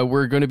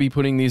 We're going to be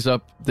putting these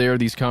up there,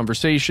 these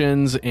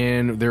conversations,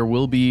 and there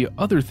will be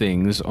other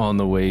things on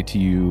the way to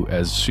you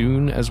as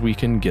soon as we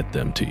can get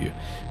them to you.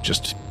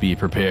 Just be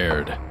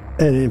prepared.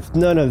 And if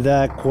none of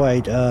that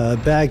quite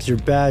bags your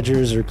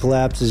Badgers or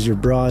collapses your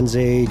Bronze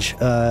Age,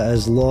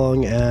 as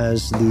long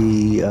as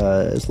the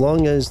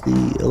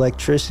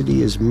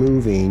electricity is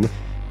moving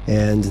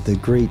and the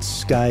great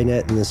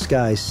Skynet in the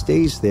sky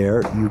stays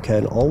there, you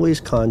can always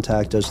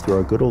contact us through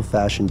our good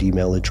old-fashioned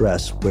email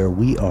address, where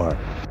we are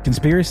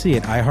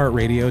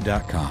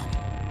conspiracy@iheartradio.com.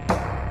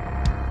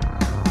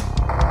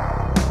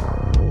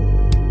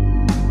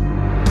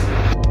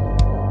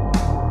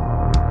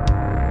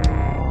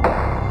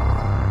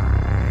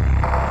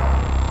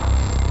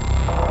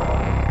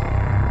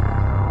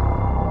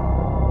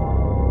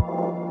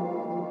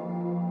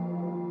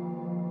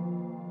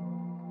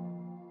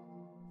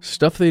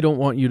 Stuff They Don't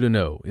Want You to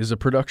Know is a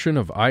production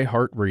of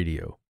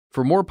iHeartRadio.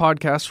 For more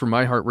podcasts from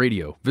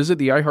iHeartRadio, visit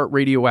the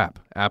iHeartRadio app,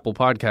 Apple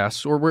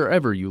Podcasts, or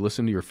wherever you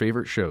listen to your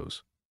favorite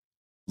shows.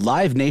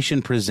 Live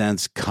Nation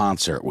presents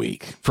Concert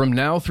Week. From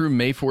now through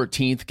May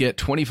 14th, get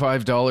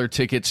 $25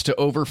 tickets to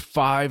over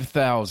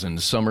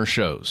 5,000 summer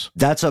shows.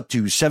 That's up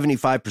to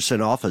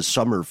 75% off a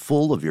summer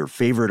full of your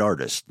favorite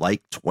artists,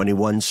 like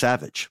 21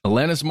 Savage,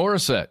 Alanis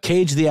Morissette,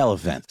 Cage the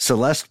Elephant,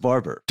 Celeste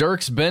Barber,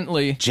 Dierks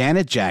Bentley,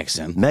 Janet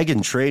Jackson,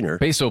 Meghan Trainor,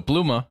 Peso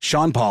Pluma,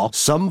 Sean Paul,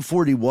 Sum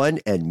 41,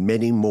 and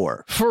many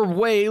more. For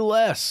way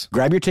less.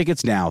 Grab your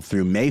tickets now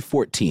through May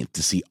 14th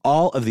to see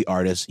all of the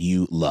artists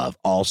you love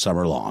all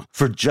summer long.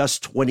 For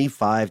just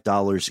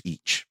 $25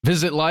 each.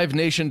 Visit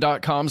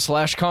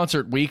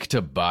livenation.com/concert week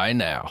to buy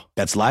now.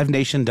 That's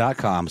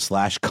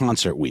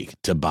livenation.com/concert week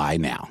to buy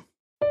now.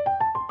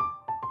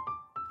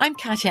 I'm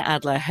Katya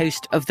Adler,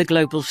 host of The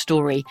Global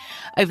Story.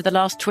 Over the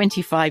last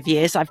 25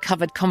 years, I've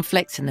covered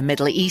conflicts in the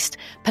Middle East,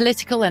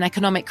 political and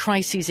economic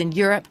crises in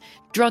Europe,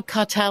 drug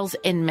cartels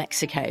in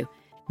Mexico.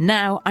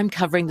 Now I'm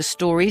covering the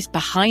stories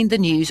behind the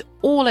news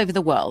all over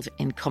the world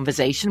in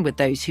conversation with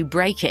those who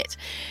break it.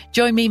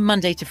 Join me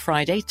Monday to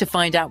Friday to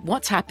find out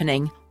what's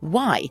happening,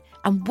 why,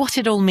 and what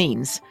it all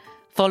means.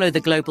 Follow The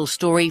Global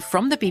Story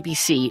from the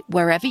BBC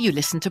wherever you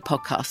listen to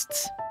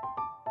podcasts.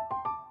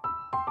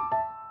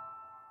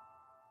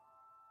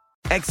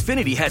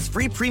 Xfinity has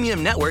free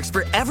premium networks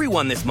for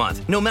everyone this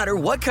month, no matter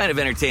what kind of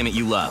entertainment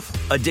you love.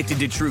 Addicted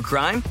to true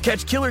crime?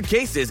 Catch killer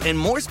cases and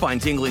more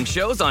spine-tingling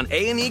shows on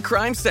A&E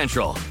Crime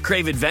Central.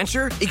 Crave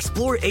adventure?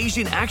 Explore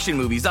Asian action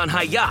movies on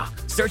Hi-YAH.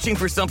 Searching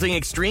for something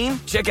extreme?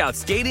 Check out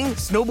skating,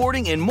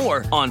 snowboarding, and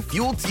more on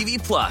Fuel TV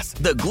Plus,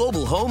 the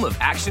global home of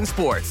action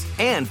sports.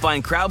 And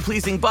find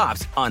crowd-pleasing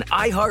bops on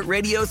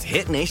iHeartRadio's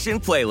Hit Nation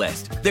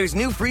playlist. There's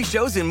new free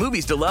shows and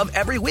movies to love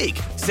every week.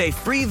 Say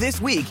free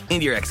this week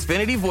in your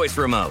Xfinity voice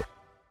remote.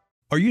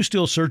 Are you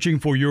still searching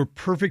for your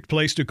perfect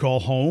place to call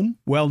home?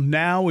 Well,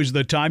 now is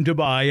the time to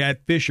buy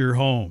at Fisher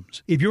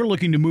Homes. If you're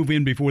looking to move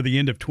in before the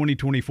end of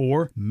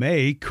 2024,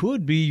 May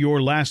could be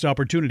your last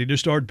opportunity to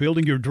start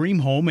building your dream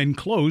home and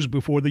close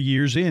before the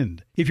year's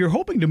end. If you're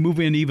hoping to move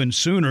in even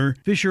sooner,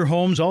 Fisher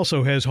Homes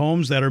also has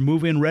homes that are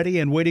move-in ready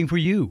and waiting for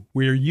you,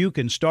 where you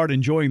can start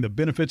enjoying the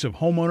benefits of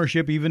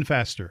homeownership even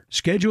faster.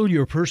 Schedule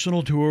your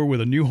personal tour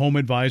with a new home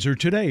advisor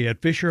today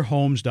at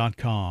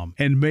FisherHomes.com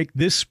and make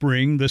this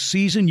spring the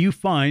season you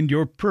find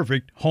your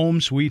perfect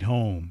home sweet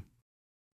home.